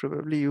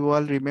 probably you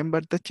all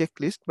remember the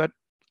checklist, but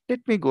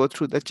let me go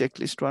through the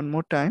checklist one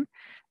more time.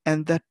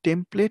 And the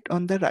template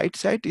on the right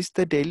side is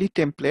the daily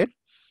template.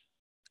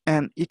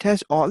 And it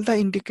has all the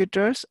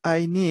indicators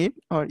I need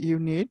or you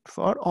need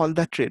for all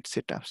the trade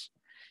setups.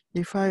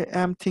 If I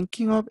am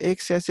thinking of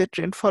X as a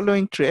trend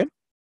following trade,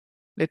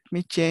 let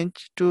me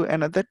change to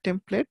another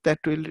template that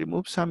will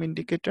remove some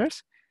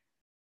indicators.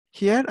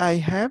 Here I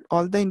have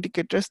all the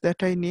indicators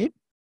that I need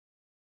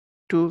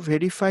to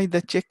verify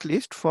the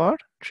checklist for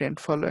trend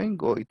following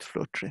go with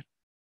flow trade.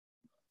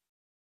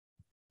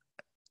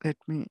 Let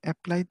me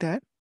apply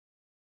that.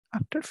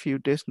 After a few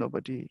days,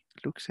 nobody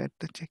looks at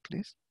the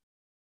checklist.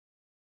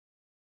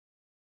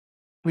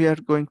 We are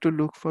going to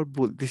look for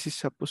bull. This is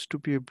supposed to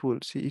be a bull.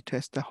 See, it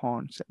has the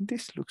horns, and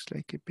this looks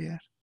like a bear.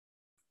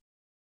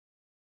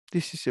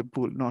 This is a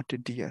bull, not a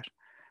deer.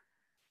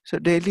 So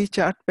daily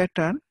chart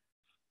pattern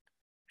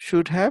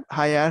should have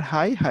higher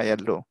high, higher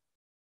low.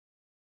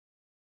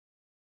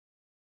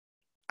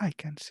 I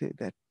can say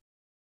that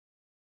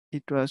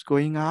it was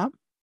going up,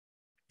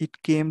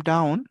 it came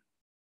down.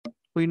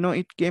 We know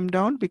it came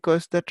down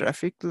because the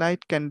traffic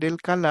light candle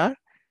color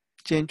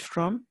changed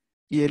from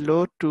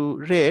yellow to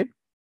red,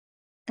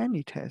 and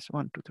it has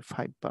 1 to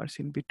 5 bars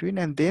in between,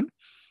 and then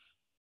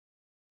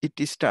it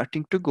is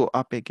starting to go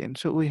up again.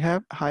 So we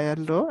have higher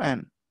low,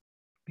 and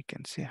we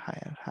can say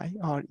higher high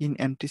or in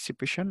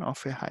anticipation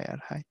of a higher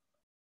high.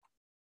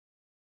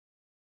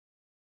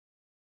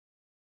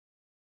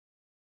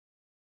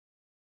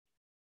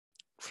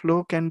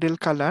 Flow candle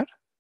color,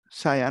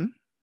 cyan.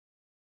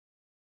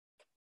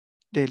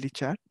 Daily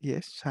chart,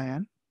 yes,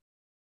 cyan.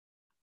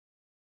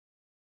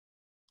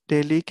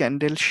 Daily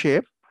candle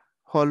shape,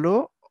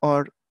 hollow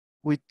or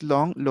with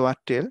long lower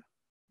tail.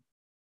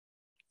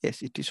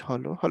 Yes, it is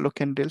hollow. Hollow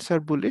candles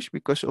are bullish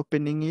because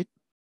opening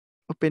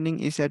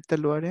is at the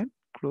lower end,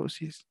 close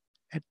is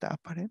at the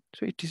upper end.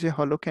 So it is a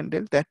hollow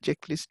candle. That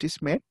checklist is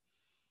made.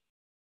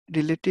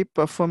 Relative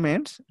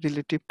performance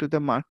relative to the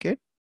market.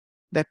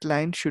 That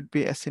line should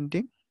be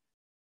ascending.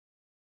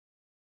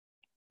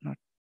 Not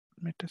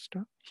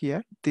metastock.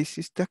 Here, this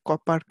is the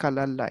copper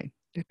color line.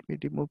 Let me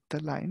remove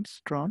the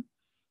lines drawn.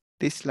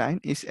 This line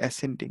is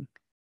ascending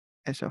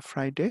as of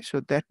Friday. So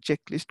that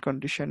checklist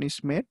condition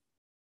is made.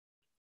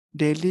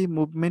 Daily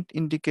movement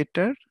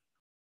indicator,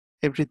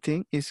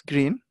 everything is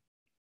green.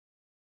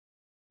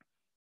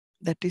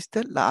 That is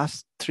the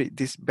last three,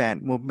 this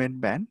band,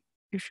 movement band.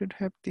 You should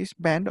have this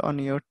band on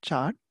your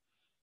chart.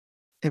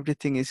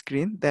 Everything is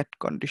green. That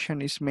condition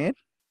is made.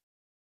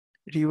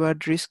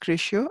 Reward risk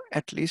ratio,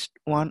 at least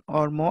one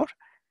or more.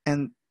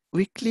 And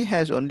weekly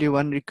has only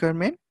one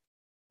requirement.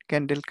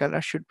 candle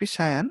color should be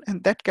cyan,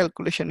 and that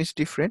calculation is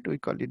different. We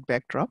call it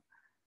backdrop.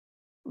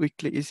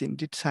 Weekly is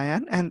indeed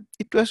cyan, and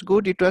it was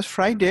good. It was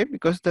Friday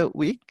because the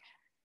week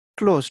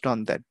closed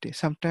on that day.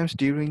 Sometimes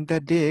during the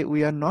day,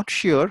 we are not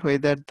sure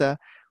whether the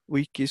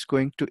week is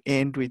going to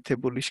end with a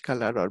bullish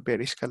color or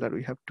bearish color.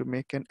 We have to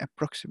make an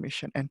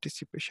approximation,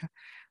 anticipation.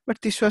 But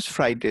this was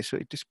Friday, so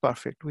it is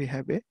perfect. We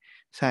have a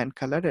cyan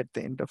color at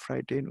the end of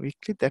Friday in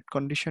weekly. That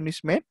condition is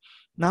met.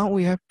 Now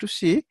we have to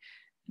see,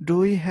 do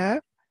we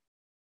have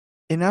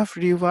enough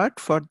reward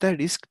for the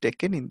risk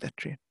taken in the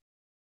trade?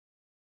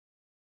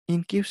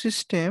 In Q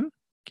system,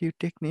 Q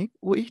technique,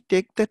 we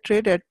take the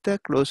trade at the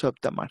close of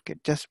the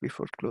market, just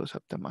before close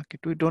of the market.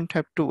 We don't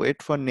have to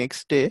wait for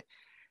next day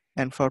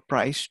and for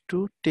price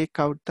to take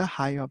out the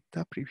high of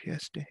the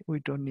previous day. We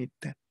don't need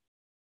that.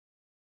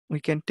 We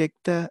can take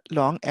the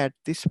long at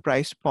this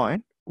price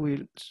point.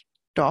 We'll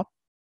stop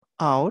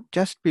out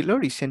just below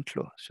recent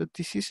low. So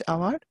this is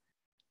our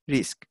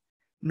risk.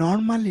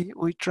 Normally,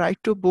 we try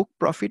to book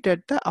profit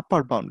at the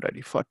upper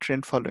boundary for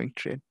trend following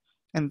trade.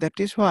 And that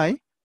is why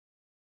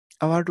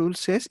our rule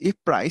says if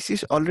price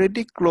is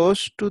already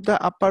close to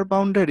the upper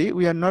boundary,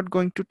 we are not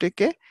going to take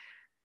a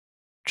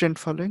trend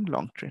following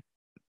long trade.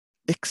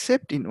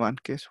 Except in one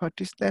case. What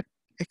is that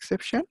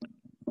exception?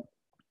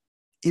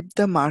 If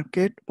the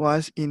market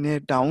was in a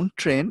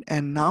downtrend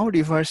and now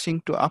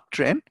reversing to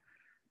uptrend,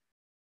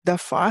 the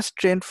first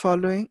trend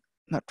following,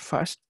 not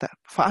first, the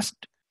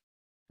first,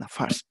 no,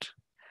 first,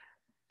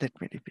 let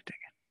me repeat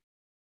again.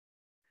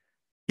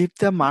 If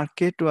the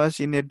market was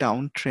in a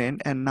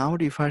downtrend and now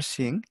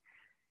reversing,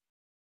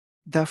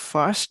 the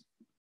first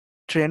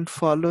trend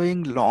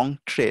following long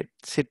trade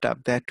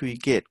setup that we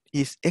get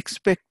is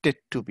expected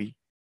to be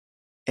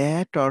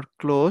at or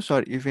close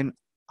or even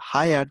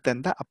higher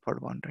than the upper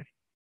boundary.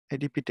 I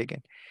repeat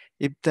again.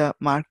 If the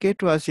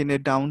market was in a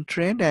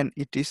downtrend and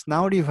it is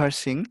now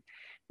reversing,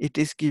 it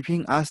is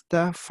giving us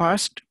the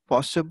first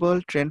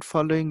possible trend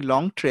following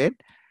long trade.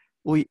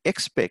 We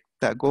expect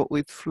the go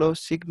with flow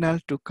signal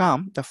to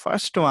come, the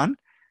first one,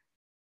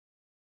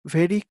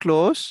 very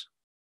close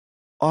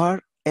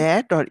or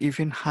at or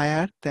even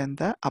higher than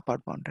the upper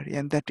boundary.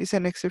 And that is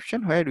an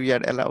exception where we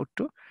are allowed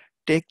to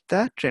take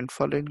the trend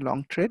following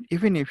long trade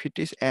even if it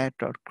is at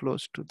or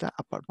close to the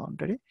upper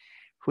boundary,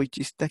 which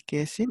is the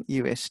case in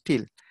US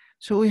Steel.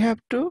 So we have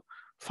to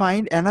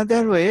find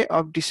another way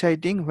of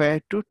deciding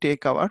where to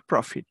take our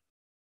profit.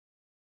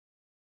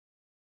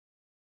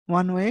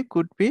 One way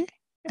could be,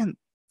 and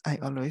I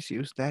always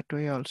use that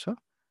way also,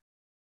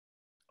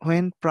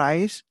 when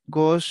price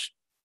goes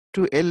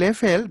to a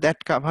level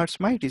that covers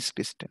my risk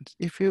distance.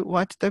 If you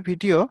watch the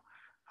video,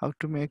 how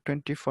to make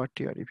 20,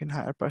 40 or even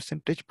higher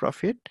percentage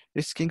profit,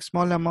 risking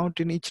small amount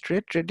in each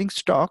trade, trading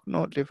stock,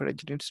 no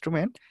leveraged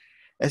instrument,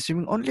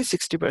 assuming only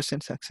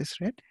 60% success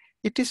rate,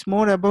 it is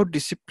more about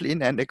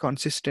discipline and a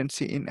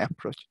consistency in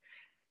approach.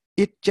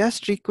 It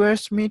just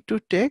requires me to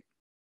take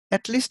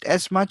at least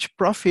as much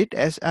profit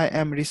as I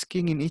am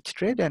risking in each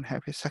trade and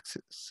have a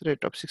success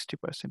rate of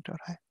 60% or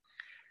higher.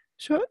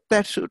 So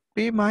that should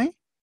be my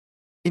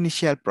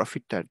initial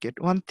profit target.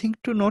 One thing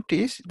to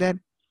notice that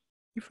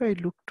if I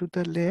look to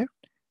the left,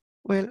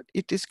 well,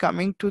 it is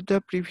coming to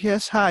the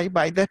previous high.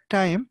 By that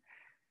time,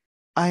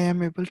 I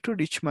am able to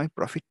reach my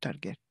profit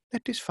target.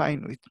 That is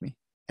fine with me.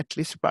 At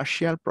least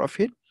partial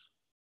profit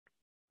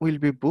will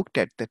be booked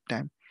at that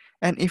time.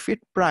 And if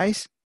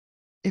price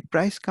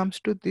comes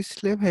to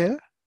this level,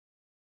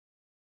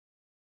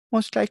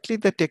 most likely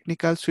the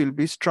technicals will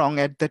be strong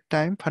at that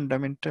time.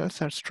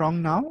 Fundamentals are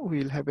strong now.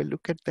 We'll have a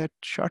look at that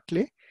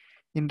shortly.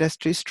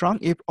 Industry strong.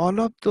 If all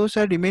of those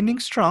are remaining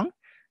strong,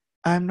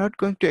 I am not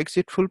going to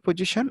exit full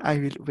position. I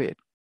will wait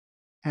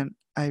and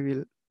I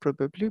will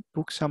probably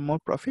book some more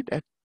profit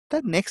at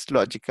the next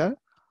logical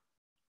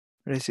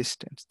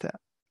resistance, the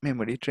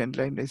memory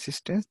trendline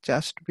resistance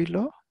just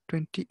below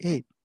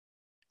 28.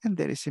 And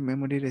there is a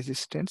memory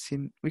resistance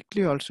in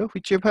weekly also.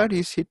 Whichever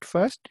is hit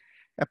first,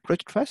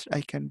 approached first,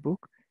 I can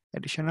book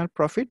additional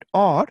profit,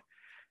 or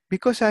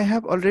because I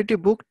have already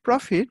booked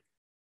profit,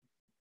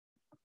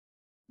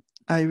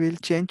 I will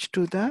change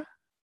to the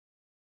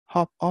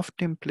hop off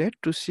template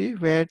to see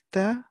where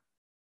the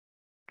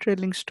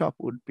trailing stop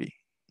would be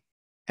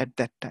at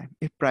that time.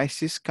 If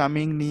price is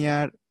coming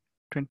near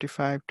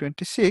 25,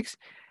 26,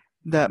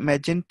 the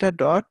magenta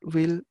dot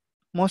will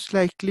most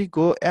likely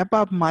go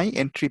above my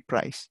entry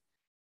price.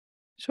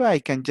 So I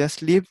can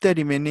just leave the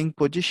remaining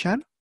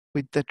position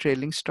with the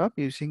trailing stop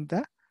using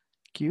the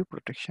Q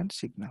protection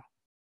signal.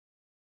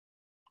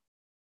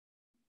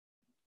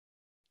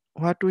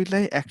 What will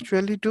I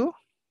actually do?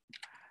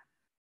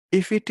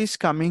 If it is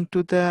coming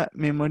to the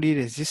memory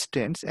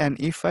resistance and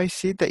if I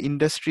see the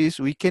industry is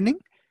weakening,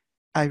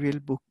 I will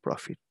book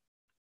profit.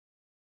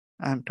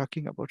 I'm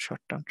talking about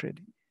short-term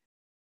trading.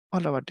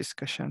 All our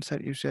discussions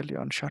are usually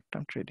on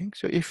short-term trading.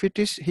 So if it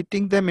is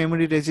hitting the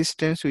memory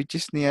resistance, which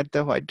is near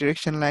the white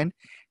direction line,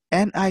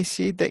 and I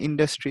see the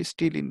industry,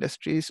 steel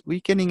industry is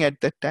weakening at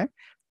that time,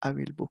 I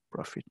will book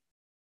profit.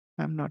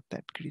 I'm not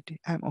that greedy.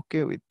 I'm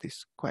okay with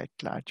this quite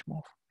large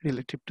move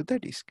relative to the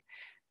risk.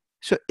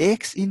 So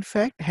X in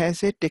fact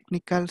has a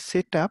technical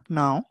setup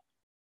now.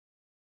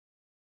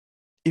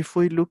 If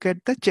we look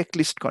at the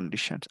checklist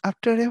conditions,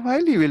 after a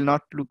while you will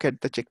not look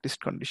at the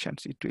checklist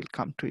conditions, it will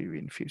come to you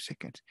in few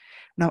seconds.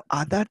 Now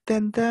other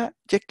than the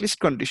checklist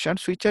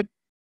conditions which are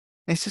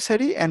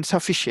necessary and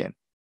sufficient,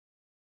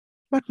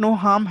 but no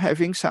harm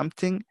having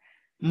something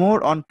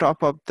more on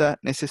top of the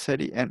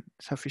necessary and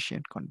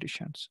sufficient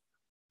conditions.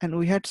 And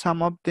we had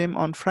some of them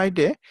on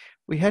Friday.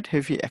 We had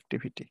heavy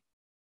activity.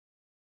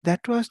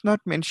 That was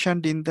not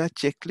mentioned in the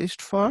checklist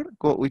for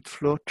go with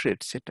flow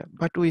trade setup,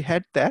 but we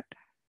had that.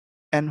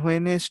 And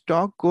when a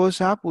stock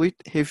goes up with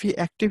heavy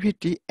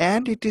activity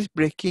and it is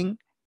breaking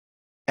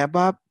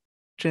above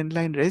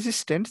trendline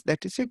resistance,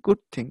 that is a good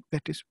thing,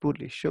 that is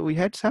bullish. So we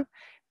had some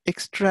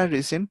extra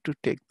reason to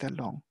take the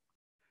long.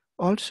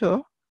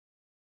 Also,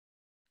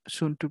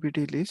 soon to be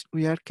released,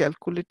 we are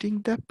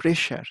calculating the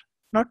pressure,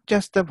 not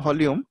just the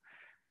volume.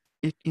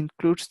 It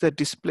includes the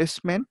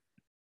displacement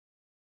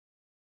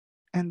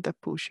and the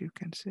push, you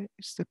can say.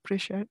 It's the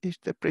pressure.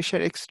 If the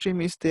pressure extreme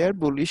is there,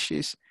 bullish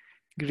is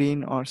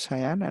green or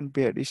cyan and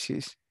bearish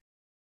is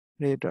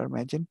red or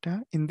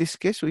magenta. In this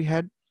case, we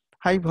had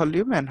high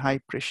volume and high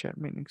pressure,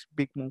 meaning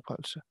big move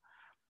also.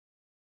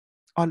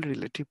 All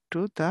relative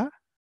to the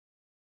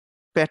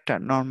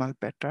pattern, normal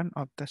pattern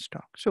of the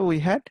stock. So we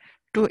had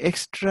two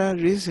extra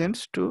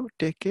reasons to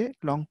take a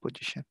long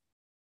position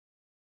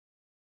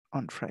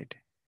on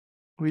Friday.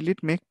 Will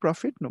it make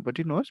profit?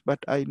 Nobody knows, but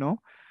I know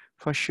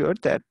for sure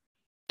that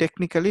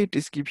technically it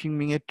is giving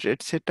me a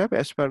trade setup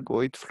as per go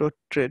with flow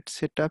trade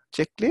setup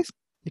checklist.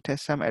 It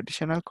has some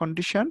additional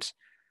conditions.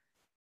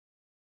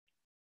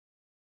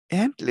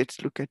 And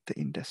let's look at the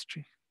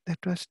industry. That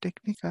was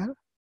technical.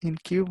 In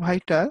Q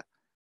Vital,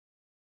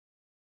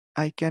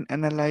 I can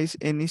analyze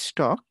any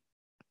stock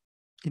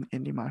in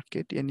any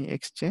market, any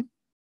exchange.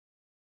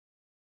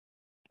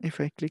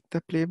 If I click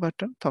the play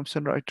button,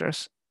 Thomson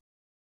Reuters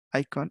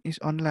icon is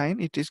online.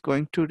 It is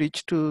going to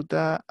reach to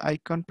the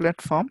icon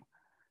platform,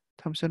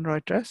 Thomson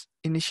Reuters.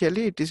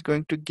 Initially, it is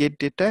going to get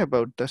data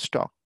about the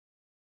stock.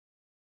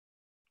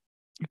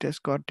 It has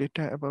got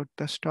data about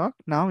the stock.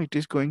 Now it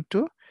is going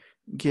to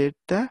get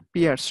the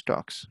peer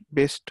stocks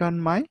based on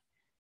my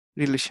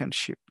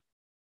relationship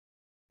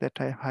that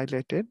I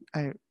highlighted.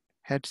 I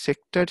had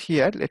sector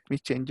here. Let me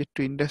change it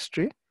to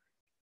industry.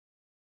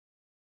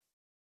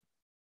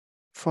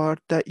 For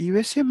the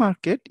USA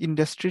market,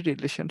 industry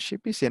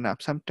relationship is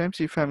enough. Sometimes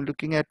if I'm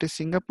looking at a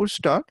Singapore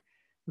stock,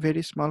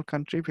 very small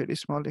country, very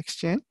small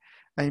exchange,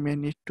 I may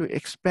need to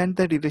expand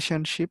the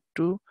relationship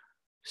to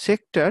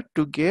sector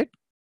to get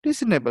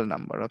reasonable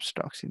number of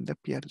stocks in the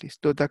peer list,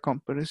 though the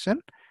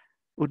comparison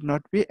would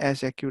not be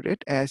as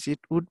accurate as it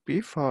would be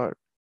for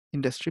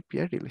industry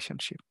peer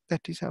relationship.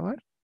 That is our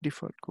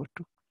default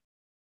go-to.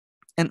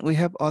 And we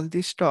have all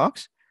these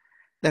stocks.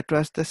 That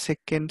was the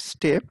second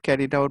step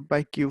carried out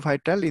by Q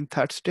Vital. In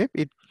third step,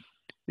 it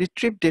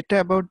retrieved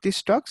data about these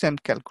stocks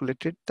and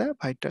calculated the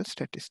vital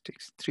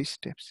statistics. 3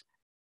 steps.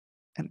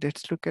 And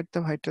let's look at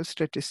the vital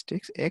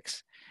statistics.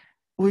 X.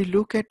 We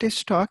look at a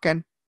stock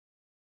and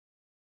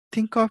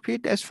think of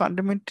it as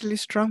fundamentally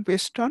strong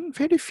based on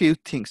very few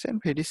things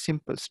and very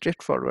simple,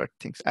 straightforward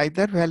things.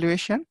 Either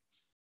valuation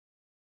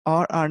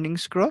or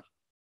earnings growth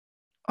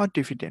or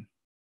dividend.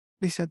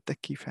 These are the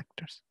key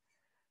factors.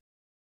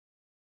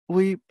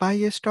 We buy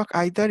a stock,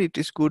 either it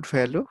is good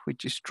value,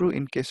 which is true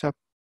in case of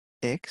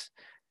X,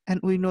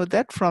 and we know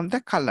that from the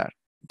color.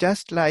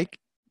 Just like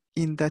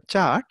in the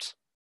charts,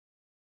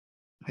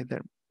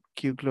 whether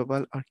Q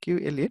Global or Q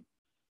Elite,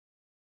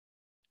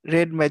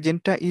 red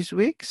magenta is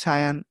weak,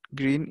 cyan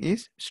green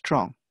is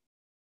strong.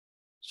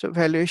 So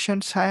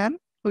valuation cyan,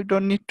 we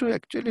don't need to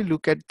actually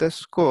look at the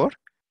score.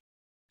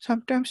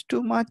 Sometimes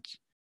too much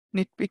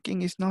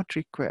nitpicking is not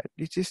required.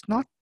 It is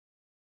not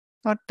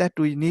that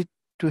we need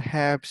to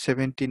have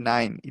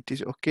 79. It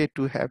is okay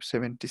to have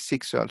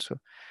 76 also.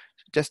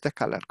 Just the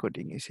color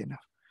coding is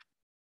enough.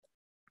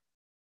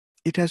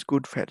 It has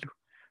good value.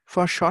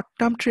 For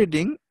short-term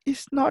trading,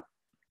 it's not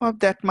of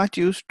that much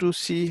use to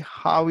see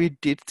how it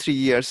did 3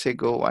 years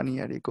ago, 1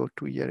 year ago,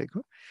 2 years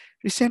ago.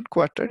 Recent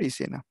quarter is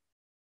enough.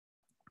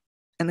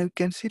 And you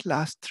can see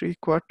last 3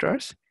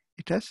 quarters,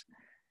 it has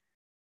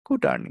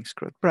good earnings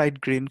growth.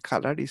 Bright green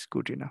color is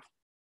good enough.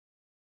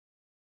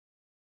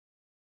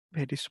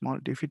 Very small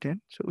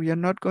dividend. So we are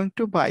not going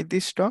to buy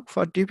this stock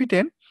for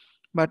dividend,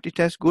 but it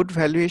has good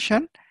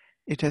valuation.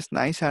 It has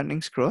nice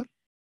earnings growth.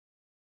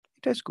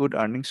 It has good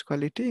earnings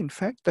quality. In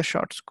fact, the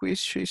short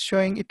squeeze is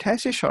showing it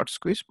has a short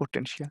squeeze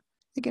potential.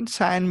 Again,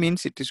 cyan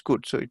means it is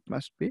good, so it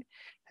must be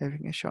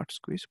having a short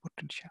squeeze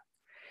potential.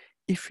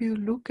 If you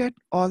look at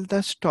all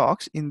the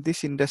stocks in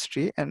this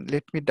industry, and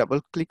let me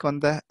double click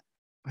on the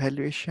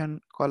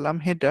valuation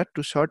column header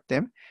to sort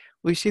them,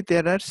 we see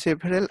there are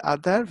several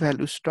other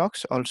value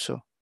stocks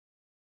also.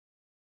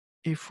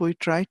 If we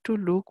try to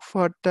look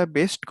for the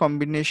best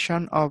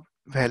combination of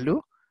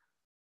value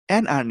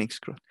and earnings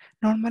growth,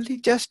 normally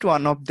just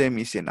one of them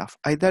is enough,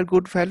 either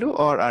good value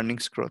or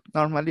earnings growth.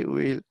 Normally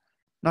we will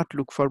not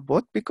look for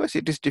both because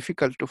it is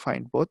difficult to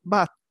find both,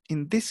 but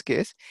in this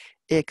case,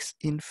 X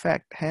in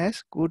fact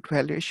has good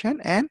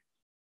valuation, and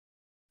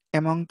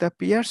among the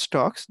peer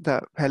stocks,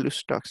 the value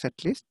stocks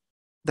at least,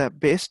 the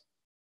best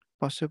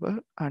possible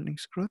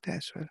earnings growth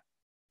as well.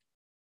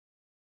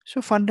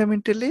 So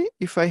fundamentally,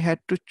 if I had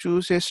to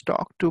choose a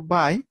stock to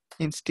buy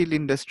in steel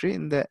industry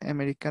in the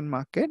American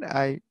market,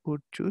 I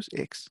would choose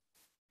X.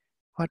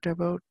 What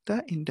about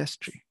the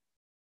industry?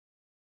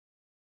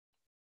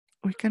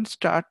 We can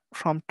start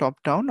from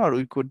top down, or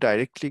we could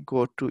directly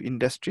go to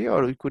industry,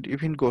 or we could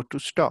even go to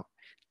stock.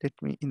 Let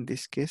me in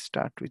this case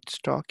start with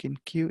stock in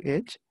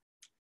QH.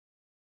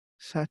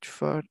 Search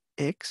for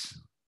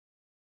X.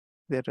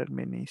 There are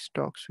many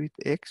stocks with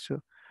X,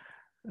 so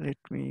let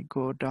me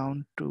go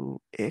down to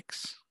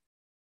X.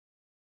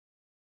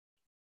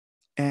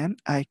 And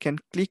I can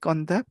click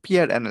on the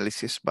peer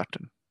analysis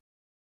button.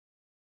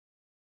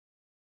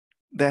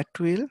 That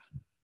will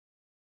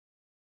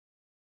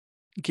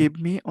give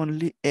me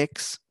only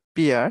X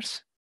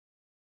peers,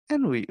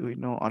 and we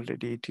know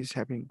already it is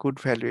having good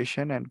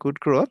valuation and good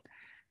growth,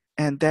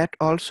 and that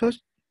also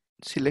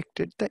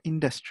selected the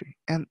industry,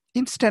 and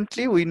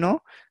instantly we know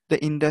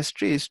the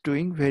industry is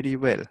doing very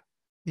well.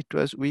 It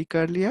was weak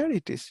earlier,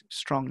 it is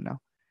strong now.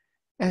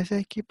 As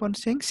I keep on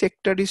saying,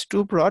 sector is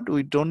too broad.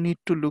 We don't need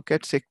to look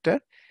at sector,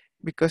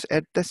 because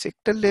at the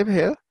sector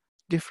level,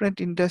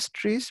 different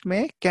industries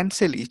may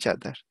cancel each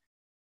other.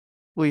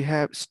 We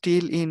have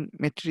steel in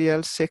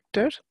materials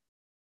sector.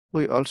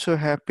 We also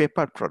have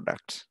paper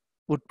products,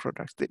 wood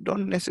products. They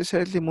don't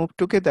necessarily move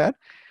together.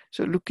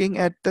 So looking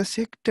at the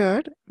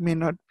sector may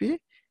not be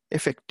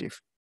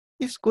effective.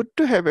 It's good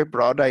to have a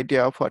broad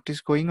idea of what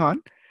is going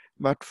on,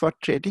 but for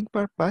trading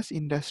purpose,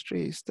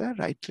 industry is the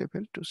right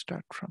level to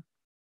start from.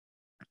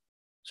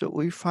 So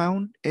we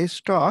found a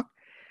stock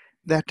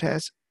that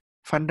has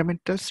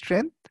fundamental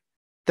strength,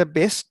 the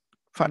best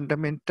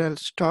fundamental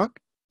stock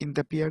in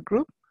the peer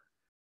group.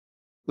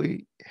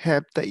 We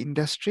have the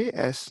industry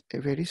as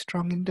a very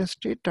strong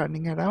industry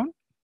turning around.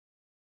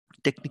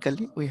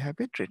 Technically, we have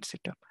a trade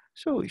setup,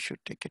 so we should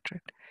take a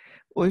trade.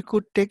 We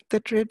could take the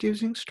trade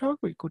using stock,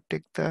 we could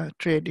take the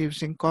trade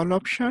using call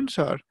options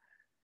or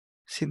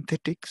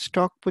synthetic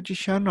stock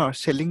position, or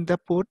selling the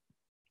put,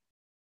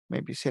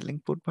 maybe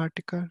selling put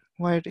vertical.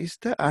 Where is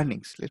the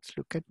earnings? Let's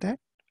look at that.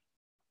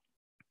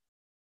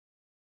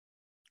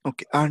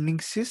 Okay,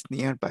 earnings is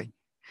nearby.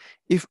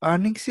 If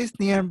earnings is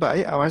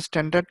nearby, our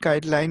standard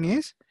guideline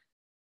is,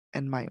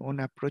 and my own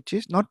approach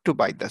is, not to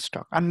buy the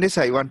stock unless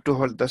I want to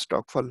hold the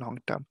stock for long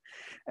term.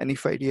 And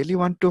if I really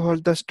want to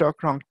hold the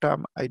stock long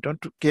term, I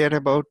don't care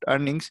about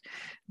earnings,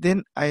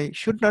 then I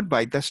should not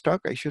buy the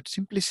stock. I should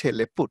simply sell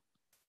a put,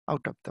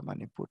 out of the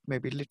money put,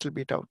 maybe a little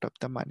bit out of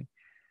the money.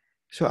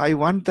 So I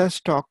want the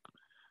stock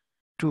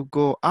to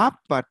go up,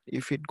 but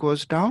if it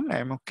goes down,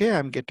 I'm okay.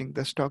 I'm getting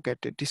the stock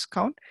at a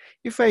discount.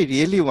 If I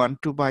really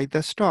want to buy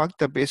the stock,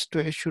 the best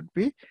way should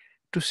be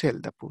to sell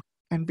the put.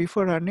 And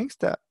before earnings,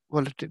 the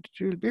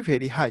volatility will be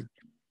very high.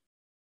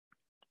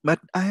 But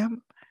I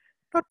am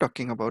not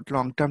talking about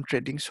long-term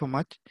trading so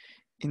much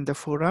in the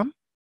forum.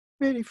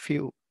 Very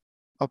few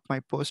of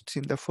my posts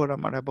in the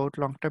forum are about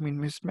long-term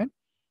investment.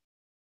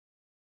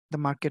 The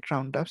market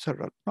roundups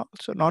are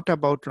also not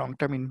about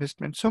long-term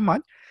investment so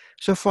much.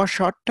 So for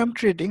short-term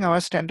trading,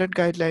 our standard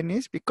guideline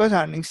is, because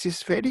earnings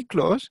is very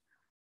close,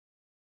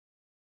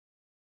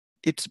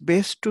 it's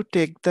best to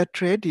take the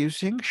trade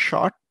using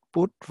short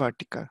put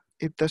vertical.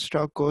 If the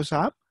stock goes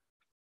up,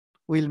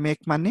 we'll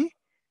make money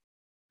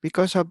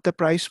because of the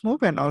price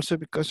move and also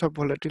because of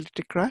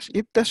volatility crash.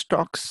 If the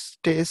stock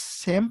stays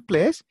same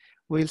place,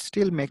 we'll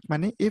still make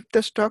money. If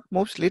the stock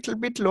moves little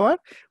bit lower,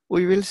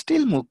 we will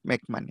still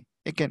make money.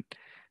 Again,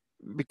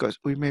 because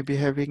we may be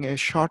having a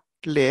short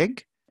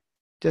leg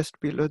just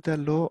below the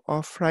low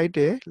of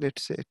Friday,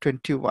 let's say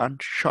 21,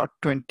 short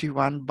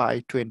 21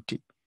 by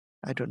 20.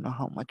 I don't know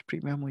how much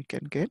premium we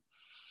can get.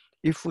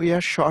 If we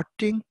are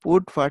shorting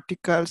put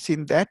verticals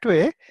in that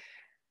way,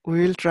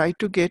 we will try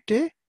to get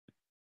a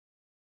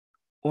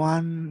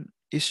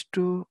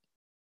 1:2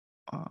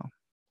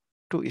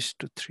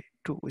 2:3,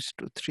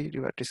 2:3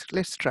 reward risk.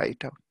 Let's try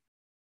it out.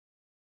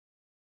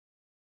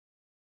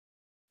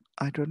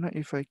 I don't know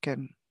if I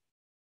can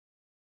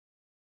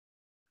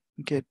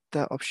get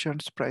the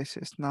options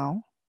prices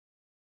now.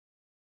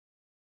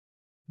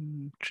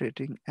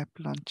 Trading app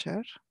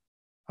launcher,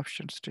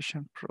 option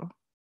station pro.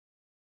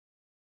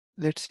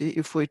 Let's see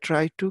if we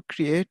try to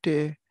create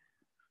a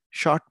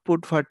short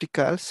put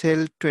vertical,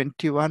 sell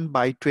 21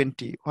 by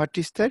 20. What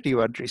is the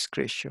reward risk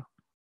ratio?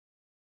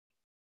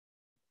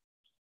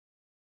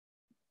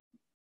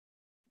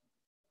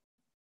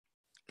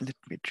 Let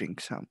me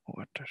drink some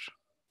water.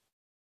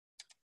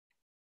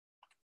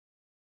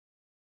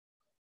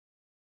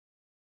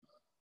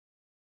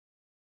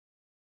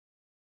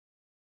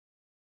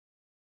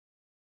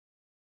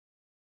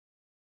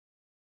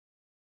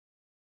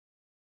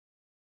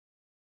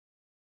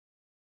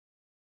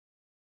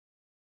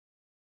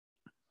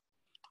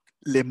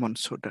 Lemon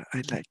soda.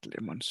 I like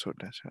lemon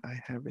soda. So I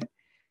have a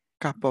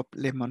cup of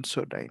lemon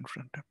soda in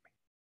front of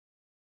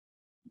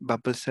me.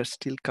 Bubbles are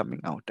still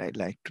coming out. I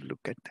like to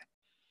look at that.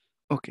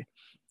 Okay.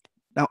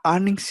 Now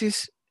earnings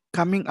is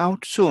coming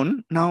out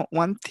soon. Now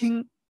one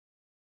thing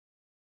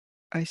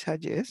I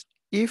suggest,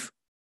 if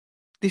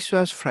this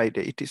was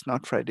Friday, it is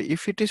not Friday.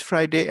 If it is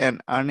Friday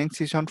and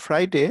earnings is on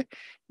Friday,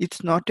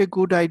 it's not a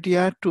good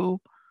idea to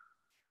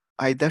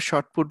either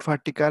short put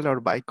vertical or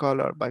buy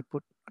call or buy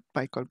put,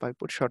 buy call, buy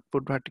put, short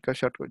put vertical,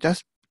 short put.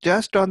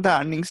 Just on the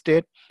earnings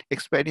date,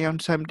 expiry on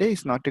some day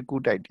is not a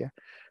good idea.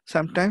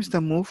 Sometimes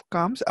the move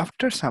comes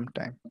after some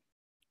time.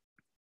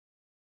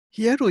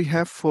 Here we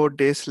have 4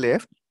 days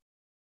left.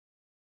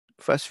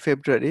 1st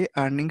February,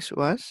 earnings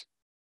was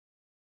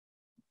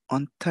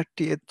on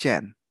 30th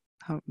Jan.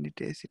 How many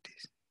days it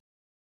is?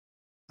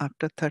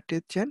 After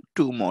 30th Jan,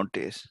 2 more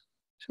days.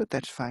 So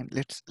that's fine.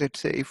 Let's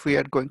say if we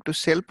are going to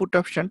sell put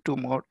option, 2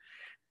 more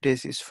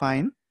days is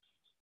fine.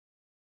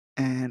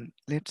 And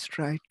let's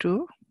try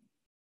to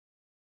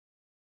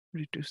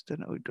reduce the,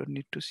 we don't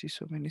need to see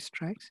so many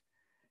strikes.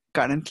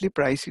 Currently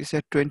price is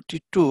at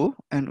 22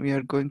 and we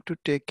are going to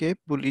take a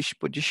bullish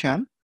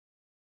position.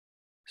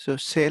 So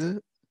sell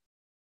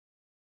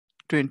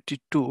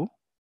 22.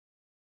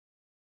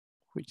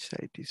 Which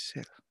side is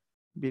sell?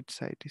 Bid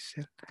side is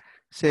sell.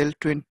 Sell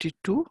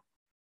 22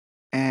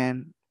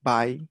 and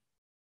buy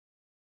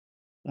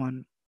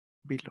one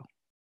below.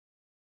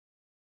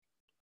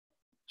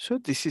 So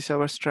this is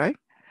our strike.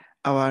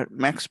 Our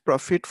max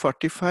profit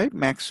 45,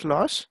 max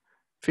loss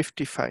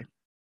 55.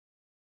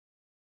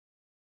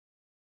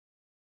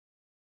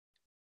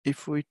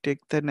 If we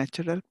take the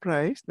natural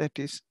price that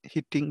is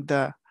hitting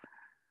the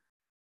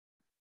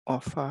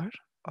offer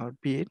or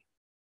bid,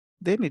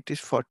 then it is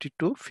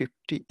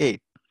 42.58.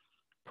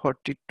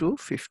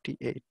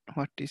 42.58.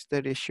 What is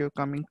the ratio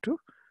coming to?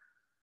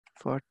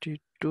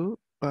 42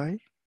 by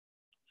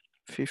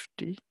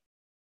 58.72.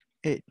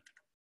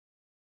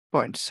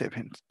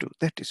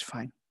 That is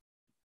fine.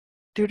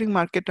 During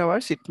market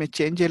hours, it may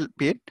change a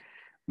bit,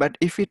 but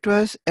if it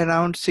was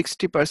around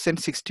 60%,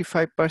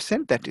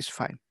 65%, that is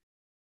fine.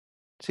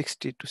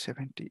 60 to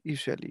 70,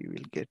 usually you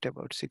will get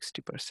about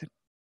 60%.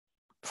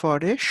 For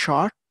a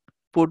short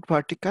put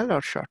vertical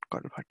or short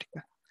call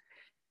vertical.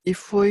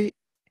 If we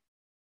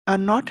are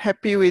not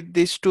happy with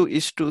this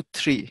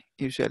 2:3,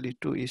 usually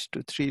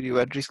 2:3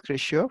 reward risk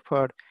ratio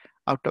for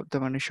out of the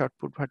money short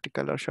put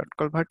vertical or short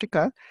call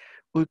vertical,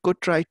 we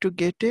could try to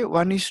get a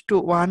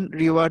 1:1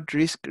 reward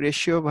risk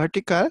ratio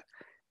vertical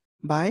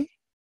by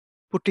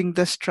putting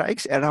the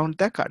strikes around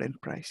the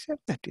current price. And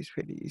that is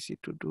very easy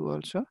to do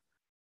also.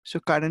 So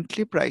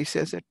currently price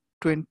is at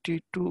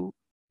 $22.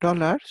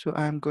 So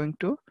I am going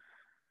to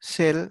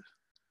sell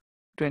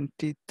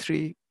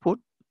 23 put,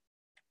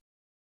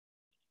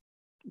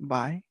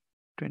 buy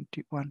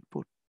 21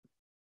 put.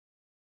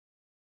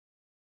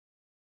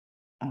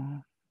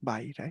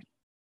 Buy, right?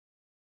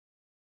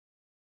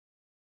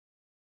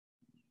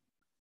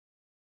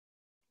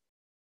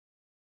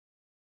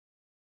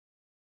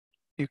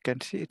 You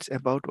can see it's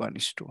about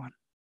 1:1.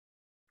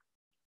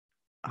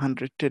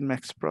 110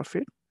 max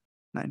profit,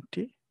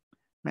 90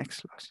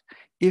 max loss.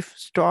 If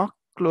stock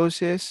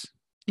closes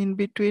in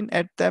between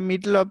at the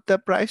middle of the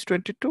price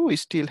 22, we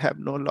still have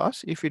no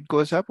loss. If it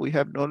goes up, we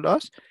have no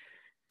loss.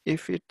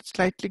 If it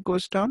slightly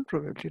goes down,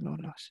 probably no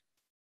loss.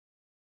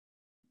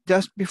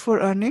 Just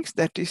before earnings,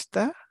 that is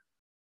the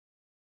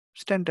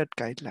standard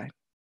guideline.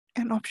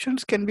 And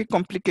options can be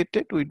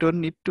complicated. We don't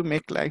need to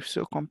make life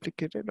so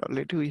complicated.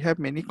 Already we have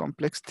many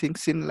complex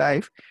things in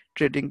life.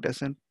 Trading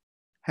doesn't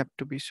have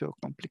to be so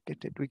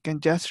complicated. We can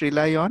just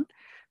rely on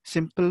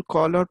simple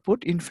call or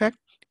put. In fact,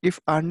 if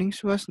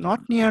earnings was not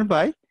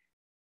nearby,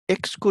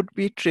 X could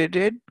be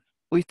traded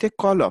with a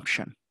call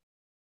option.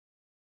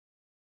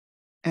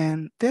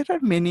 And there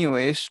are many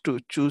ways to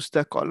choose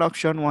the call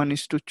option. One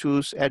is to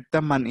choose at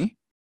the money.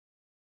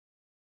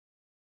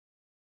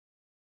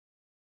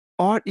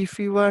 Or if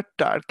you are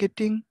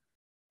targeting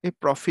a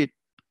profit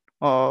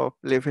of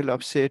level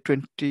of say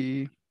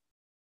 $24,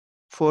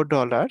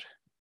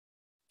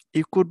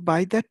 you could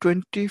buy the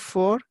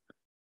 24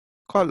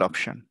 call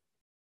option.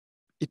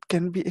 It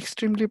can be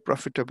extremely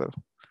profitable.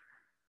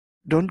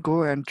 Don't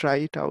go and try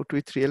it out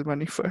with real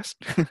money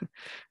first.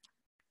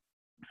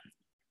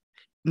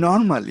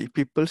 Normally,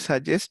 people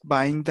suggest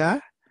buying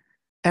the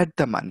at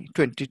the money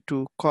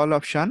 22 call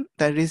option.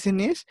 The reason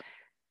is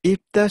if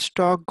the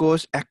stock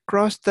goes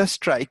across the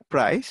strike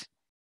price,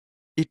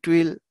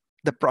 the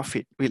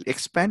profit will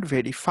expand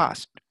very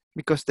fast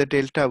because the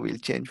delta will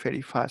change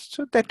very fast.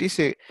 So that is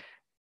a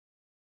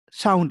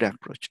sound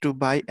approach to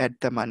buy at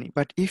the money.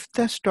 But if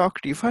the stock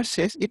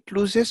reverses, it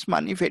loses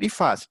money very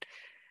fast.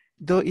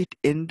 Though it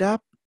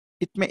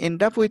may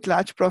end up with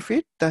large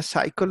profit, the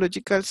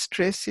psychological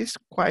stress is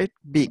quite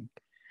big.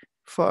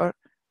 For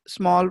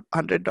small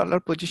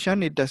 $100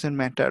 position, it doesn't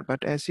matter.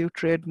 But as you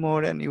trade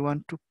more and you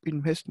want to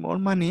invest more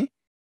money,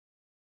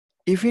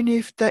 even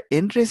if the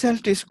end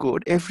result is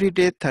good, every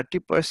day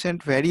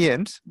 30%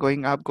 variance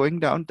going up, going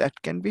down, that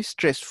can be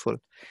stressful.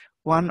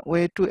 One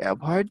way to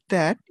avoid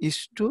that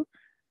is to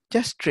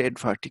just trade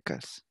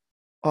verticals.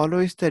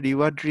 Always the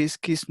reward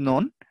risk is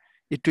known.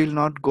 It will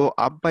not go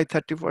up by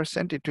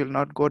 30%. It will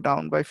not go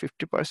down by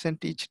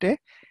 50% each day.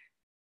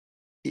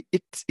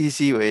 It's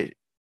easy way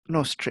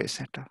no stress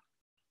at all.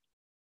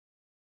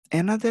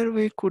 Another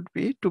way could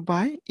be to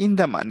buy in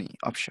the money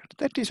option.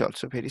 That is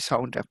also very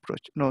sound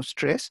approach. No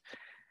stress.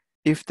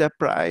 If the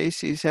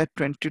price is at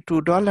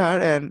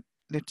 $22 and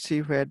let's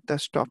see where the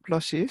stop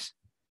loss is,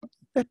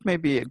 that may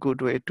be a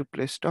good way to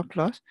place stop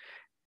loss.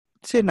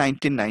 Say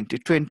 1990,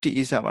 20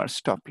 is our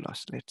stop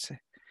loss, let's say.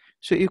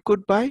 So you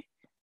could buy,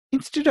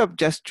 instead of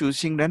just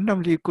choosing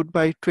randomly, you could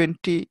buy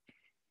 20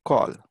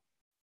 call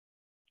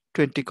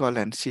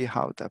and see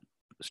how the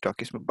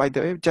stock is moving. By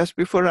the way, just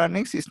before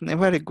earnings, it's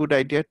never a good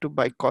idea to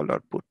buy call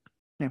or put,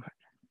 never.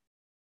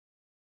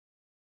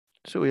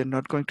 So we are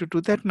not going to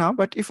do that now,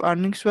 but if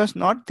earnings was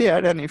not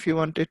there and if you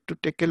wanted to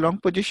take a long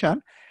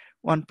position,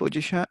 one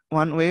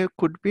way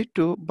could be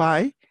to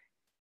buy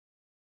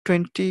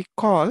 20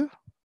 call,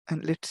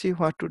 and let's see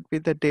what would be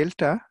the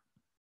delta.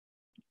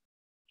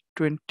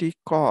 20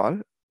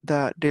 call,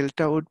 the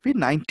delta would be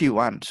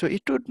 91. So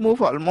it would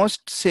move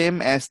almost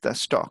same as the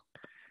stock,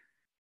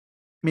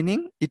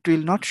 meaning it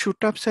will not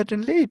shoot up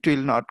suddenly, it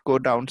will not go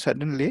down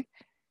suddenly.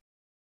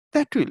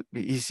 That will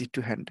be easy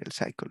to handle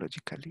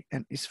psychologically,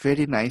 and it's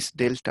very nice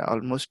delta,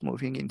 almost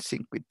moving in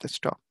sync with the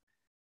stock.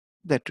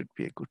 That would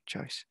be a good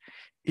choice.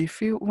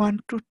 If you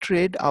want to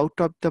trade out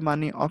of the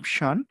money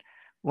option,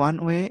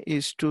 one way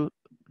is to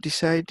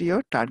decide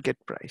your target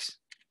price.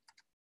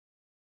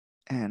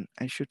 And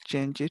I should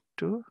change it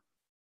to,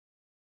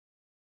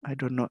 I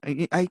don't know.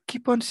 I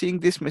keep on seeing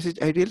this message.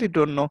 I really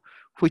don't know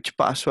which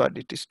password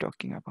it is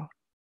talking about.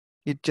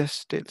 It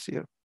just tells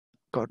you,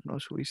 God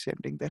knows who is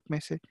sending that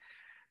message.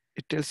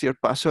 It tells your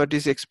password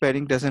is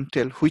expiring, doesn't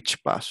tell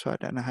which password,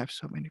 and I have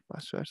so many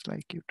passwords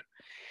like you do.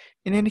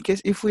 In any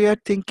case, if we are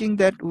thinking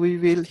that we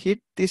will hit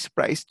this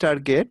price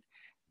target,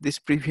 this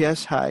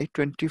previous high,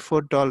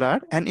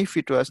 $24, and if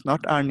it was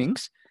not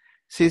earnings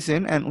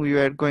season and we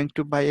were going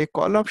to buy a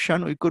call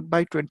option, we could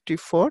buy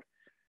 24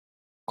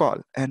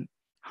 call. And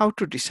how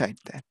to decide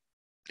that?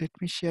 Let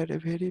me share a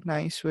very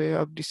nice way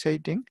of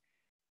deciding.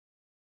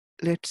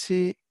 Let's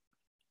see.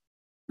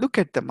 Look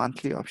at the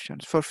monthly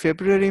options. For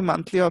February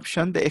monthly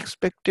option, the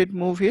expected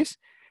move is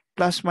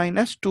plus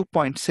minus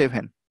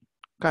 2.7.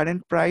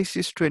 Current price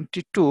is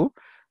 22.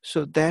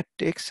 So that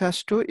takes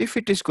us to, if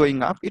it is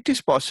going up, it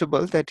is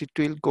possible that it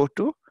will go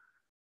to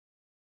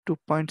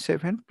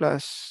 2.7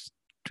 plus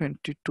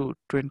 22,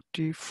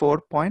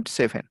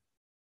 24.7.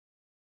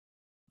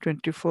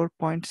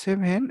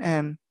 24.7,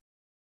 and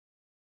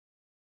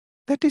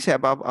that is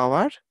above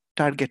our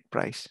target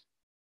price.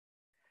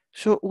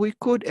 So we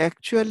could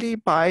actually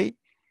buy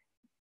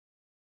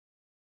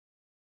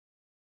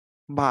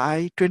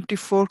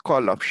 24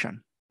 call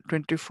option.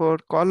 24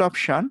 call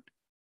option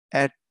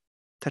at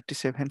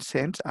 37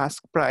 cents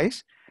ask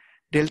price.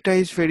 Delta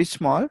is very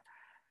small,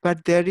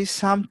 but there is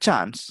some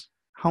chance.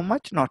 How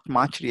much? Not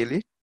much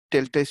really.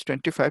 Delta is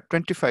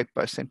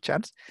 25%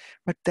 chance,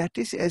 but that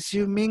is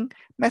assuming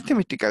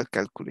mathematical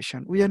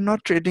calculation. We are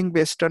not trading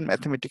based on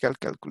mathematical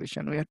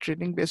calculation. We are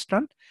trading based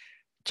on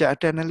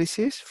chart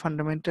analysis,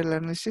 fundamental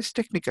analysis,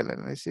 technical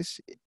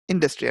analysis,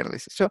 industry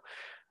analysis. So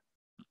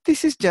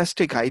this is just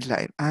a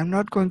guideline. I'm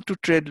not going to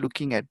trade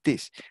looking at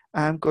this.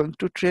 I'm going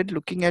to trade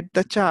looking at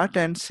the chart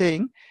and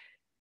saying,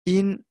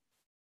 in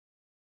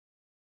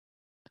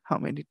how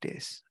many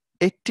days?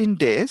 18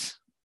 days,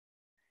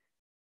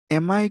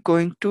 am I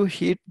going to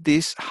hit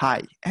this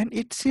high? And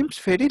it seems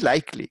very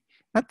likely.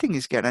 Nothing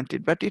is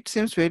guaranteed, but it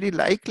seems very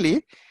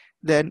likely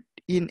that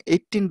in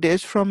 18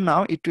 days from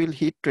now, it will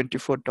hit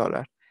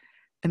 $24.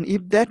 And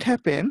if that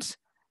happens,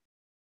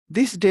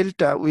 this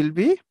delta will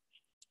be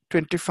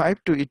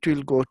 25 to, it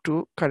will go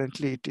to,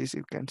 currently it is,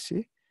 you can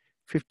see,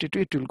 52,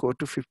 it will go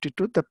to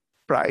 52. The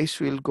price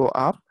will go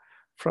up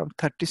from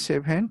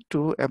 37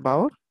 to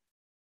about,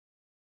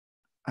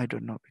 I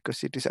don't know,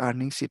 because it is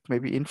earnings, it may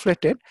be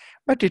inflated,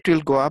 but it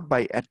will go up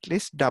by at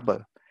least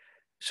double.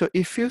 So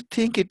if you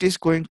think it is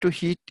going to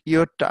hit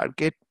your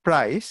target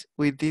price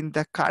within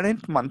the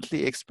current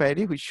monthly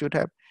expiry, which should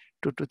have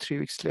 2 to 3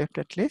 weeks left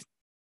at least,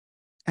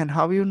 and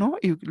how you know?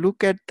 You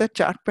look at the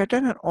chart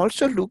pattern and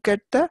also look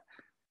at the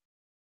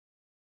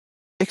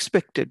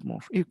expected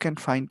move. You can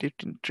find it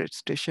in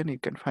TradeStation, you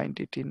can find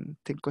it in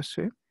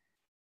Thinkorswim,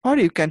 or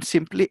you can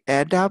simply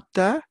add up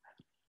the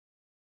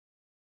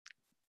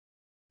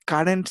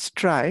current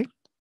strike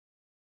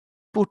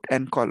put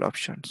and call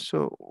options.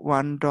 So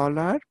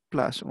 $1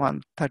 plus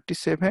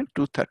 137,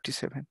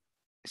 237,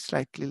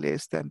 slightly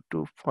less than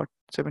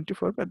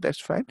 274, but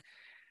that's fine.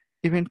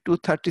 Even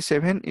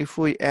 237, if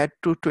we add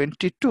to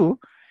 22,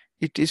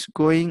 it is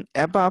going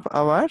above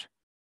our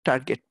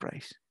target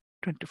price,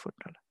 $24.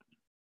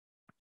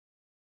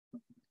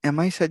 Am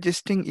I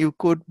suggesting you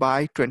could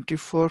buy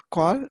 24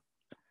 call?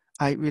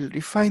 I will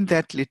refine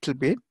that little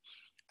bit.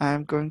 I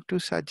am going to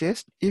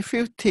suggest, if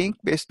you think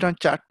based on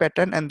chart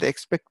pattern and the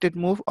expected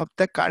move of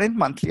the current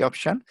monthly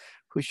option,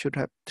 we should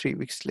have 3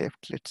 weeks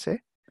left, let's say.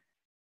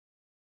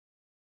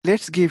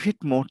 Let's give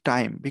it more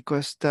time,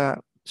 because the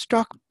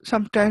stock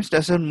sometimes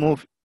doesn't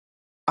move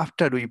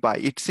after we buy.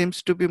 It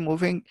seems to be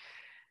moving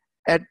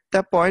at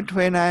the point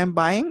when I am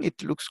buying,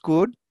 it looks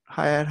good.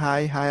 higher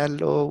high, higher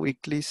low,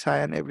 weekly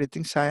cyan,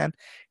 everything cyan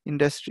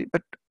industry.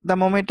 But the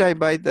moment I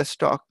buy, the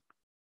stock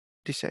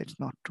decides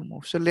not to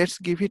move. So let's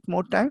give it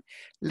more time.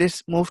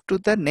 Let's move to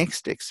the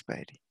next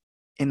expiry.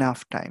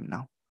 Enough time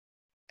now.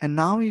 And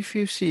now if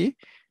you see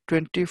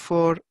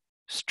 24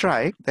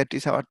 strike, that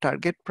is our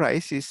target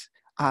price, is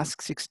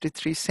ask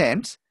 63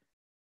 cents.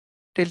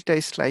 Delta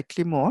is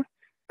slightly more,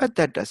 but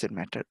that doesn't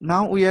matter.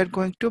 Now we are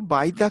going to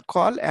buy the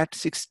call at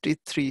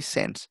 63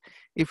 cents.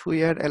 If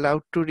we are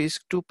allowed to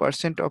risk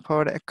 2% of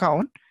our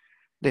account,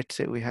 let's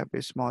say we have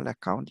a small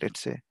account, let's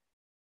say,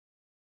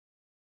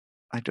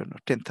 I don't know,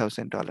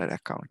 $10,000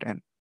 account,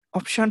 and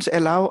options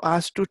allow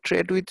us to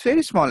trade with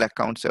very small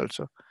accounts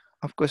also.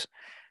 Of course,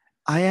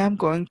 I am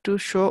going to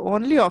show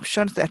only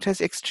options that has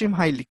extreme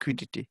high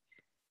liquidity.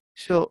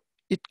 So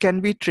it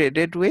can be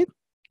traded with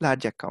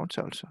large accounts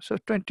also. So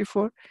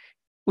 24,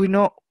 we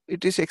know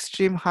it is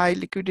extreme high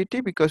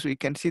liquidity because we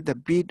can see the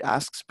bid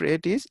ask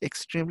spread is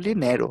extremely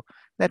narrow.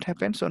 That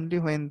happens only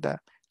when the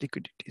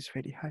liquidity is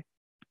very high.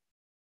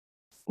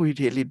 We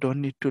really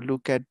don't need to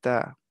look at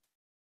the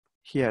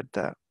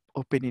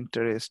open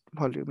interest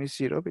volume is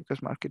 0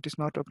 because market is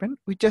not open.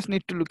 We just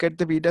need to look at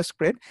the bid ask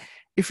spread.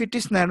 If it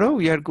is narrow,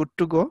 we are good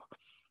to go.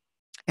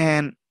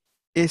 And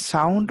a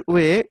sound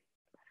way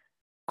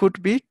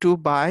could be to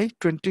buy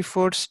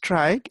 24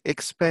 strike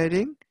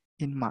expiring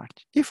in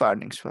March if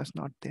earnings was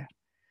not there.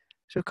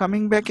 So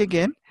coming back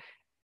again,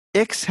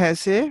 X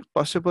has a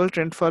possible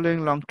trend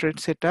following long trade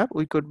setup.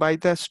 We could buy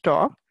the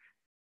stock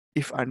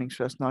if earnings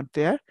was not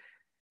there,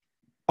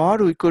 or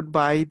we could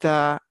buy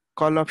the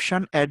call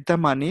option at the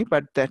money,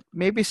 but that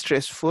may be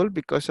stressful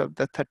because of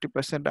the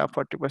 30% up,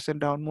 40%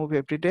 down move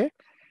every day.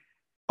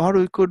 Or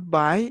we could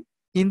buy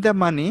in the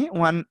money.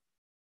 One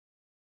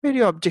very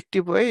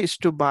objective way is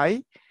to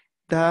buy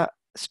the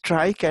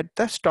strike at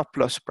the stop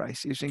loss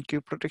price using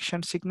Q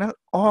protection signal,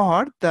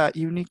 or the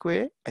unique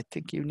way, I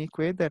think unique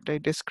way that I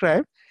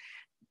described,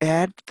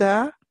 at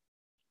the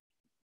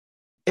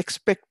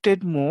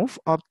expected move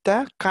of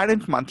the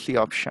current monthly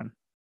option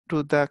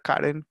to the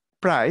current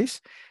price.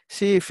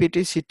 See if it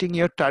is hitting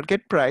your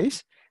target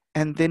price,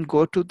 and then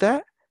go to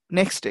the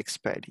next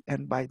expiry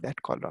and buy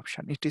that call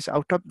option. It is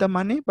out of the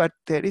money, but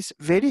there is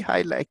very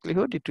high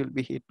likelihood it will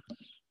be hit.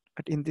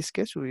 But in this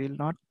case, we will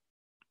not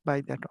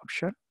buy that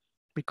option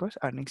because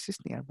earnings is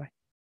nearby.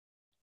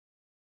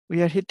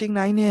 We are hitting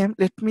 9 a.m.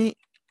 Let me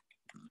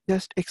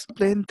just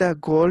explain the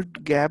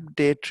gold gap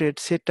day trade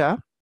setup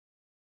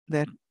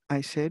that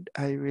I said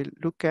I will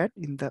look at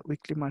in the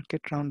weekly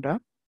market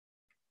roundup.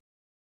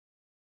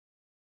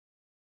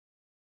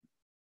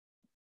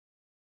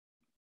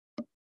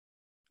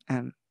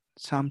 And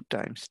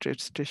sometimes trade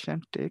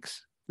session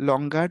takes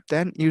longer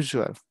than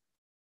usual.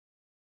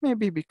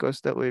 Maybe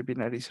because the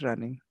webinar is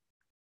running.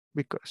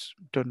 Because,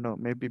 don't know,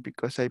 maybe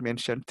because I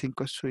mentioned think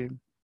or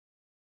swim.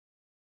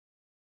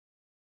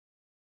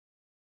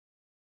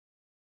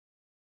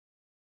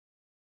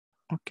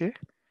 Okay,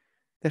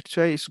 that's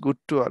why it's good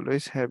to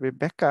always have a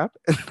backup.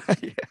 And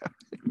I have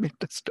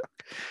meta stock.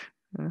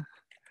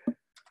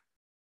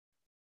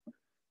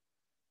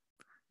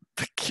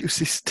 The Q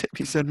system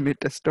is on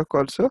meta stock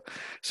also.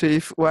 So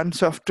if one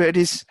software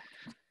is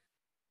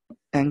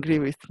angry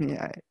with me,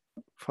 I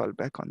fall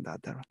back on the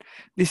other one.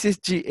 This is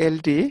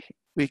GLD,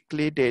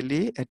 weekly,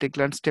 daily at a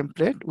glance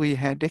template. We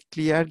had a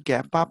clear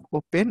gap up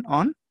open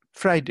on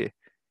Friday.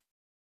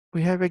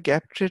 We have a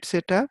gap trade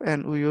setup,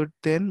 and we would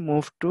then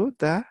move to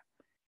the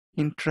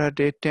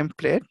intraday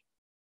template,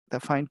 the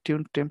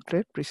fine-tuned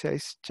template,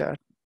 precise chart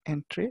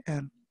entry,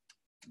 and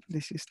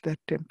this is the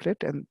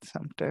template, and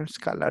sometimes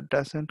color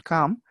doesn't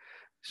come.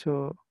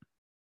 So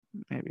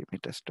maybe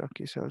Metastock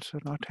is also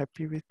not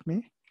happy with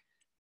me.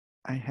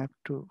 I have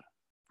to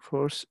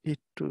force it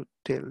to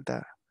tell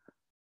the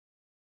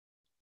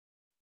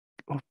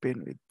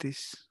open with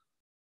this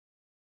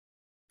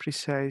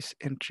precise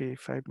entry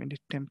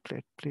 5-minute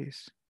template,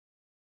 please.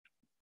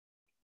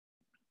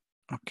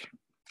 Okay.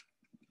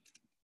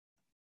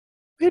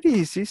 Very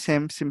easy,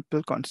 same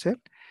simple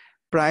concept.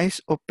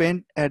 Price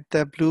opened at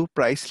the blue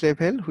price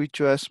level,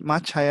 which was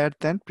much higher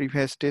than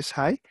previous day's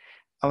high.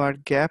 Our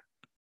gap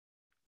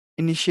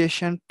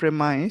initiation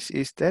premise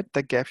is that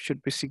the gap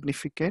should be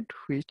significant,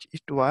 which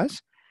it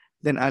was.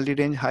 Then early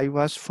range high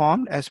was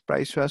formed. As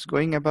price was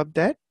going above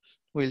that,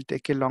 we'll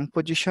take a long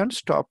position.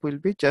 Stop will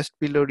be just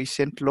below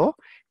recent low.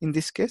 In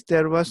this case,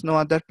 there was no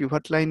other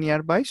pivot line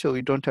nearby, so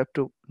we don't have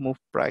to move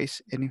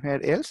price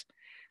anywhere else.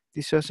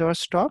 This was our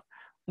stop.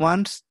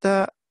 Once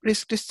the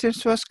risk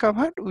distance was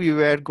covered, we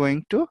were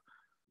going to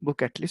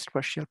book at least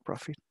partial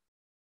profit.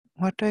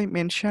 What I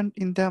mentioned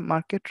in the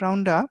market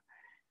roundup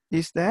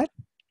is that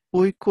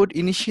we could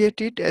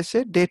initiate it as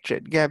a day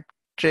trade. Gap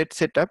trade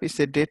setup is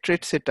a day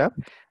trade setup.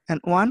 And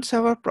once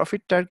our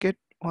profit target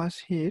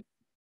was hit,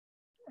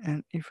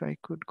 and if I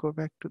could go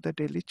back to the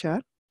daily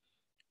chart,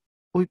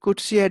 we could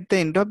see at the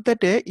end of the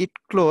day, it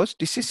closed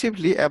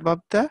decisively above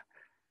the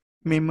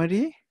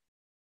memory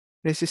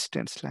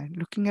resistance line.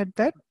 Looking at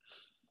that,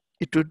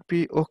 it would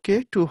be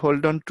okay to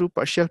hold on to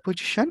partial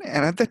position.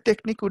 Another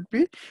technique would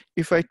be,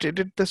 if I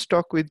traded the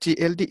stock with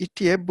GLD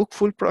ETF, book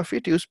full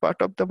profit, use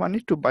part of the money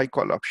to buy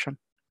call option,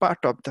 part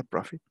of the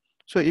profit.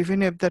 So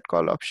even if that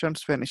call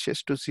options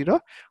vanishes to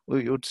zero,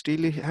 we would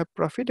still have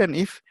profit. And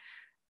if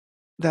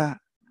the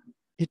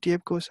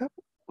ETF goes up,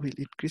 we'll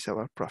increase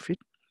our profit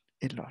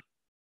a lot.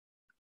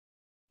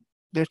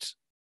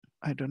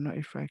 I don't know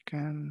if I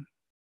can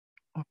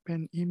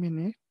open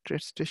E-mini.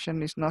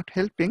 TradeStation is not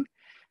helping.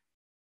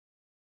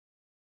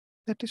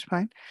 That is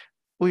fine.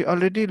 We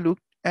already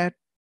looked at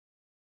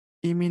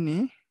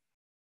E-mini.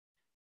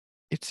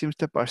 It seems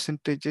the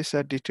percentages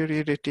are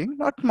deteriorating,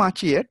 not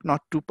much yet,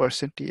 not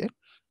 2% yet.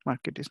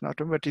 Market is not,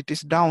 but it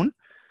is down.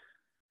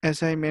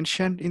 As I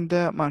mentioned in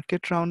the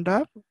market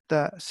roundup,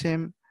 the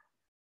same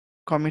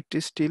comment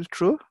is still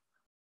true.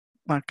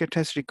 Market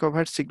has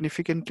recovered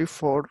significantly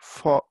for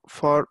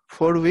 4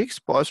 weeks,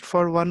 paused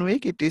for 1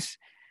 week. It is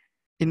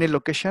in a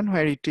location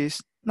where it is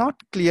not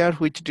clear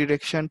which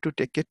direction to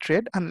take a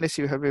trade unless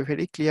you have a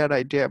very clear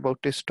idea about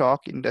a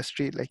stock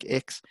industry like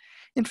X.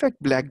 In fact,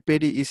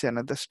 BlackBerry is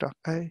another stock.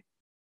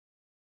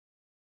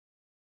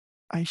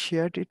 I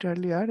shared it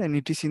earlier and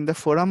it is in the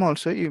forum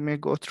also. You may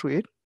go through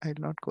it. I'll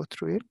not go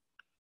through it.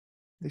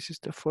 This is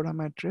the forum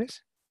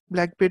address.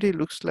 BlackBerry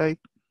looks like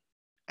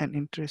an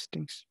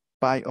interesting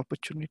buy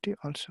opportunity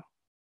also.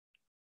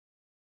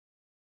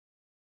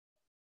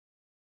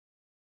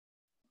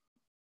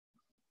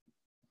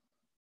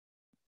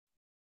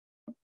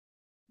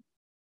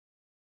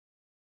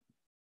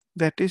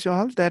 That is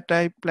all that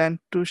I plan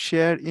to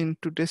share in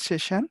today's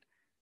session.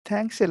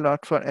 Thanks a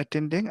lot for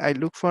attending. I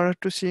look forward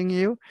to seeing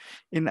you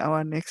in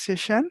our next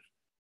session.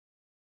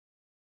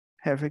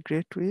 Have a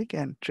great week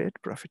and trade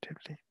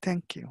profitably.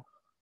 Thank you.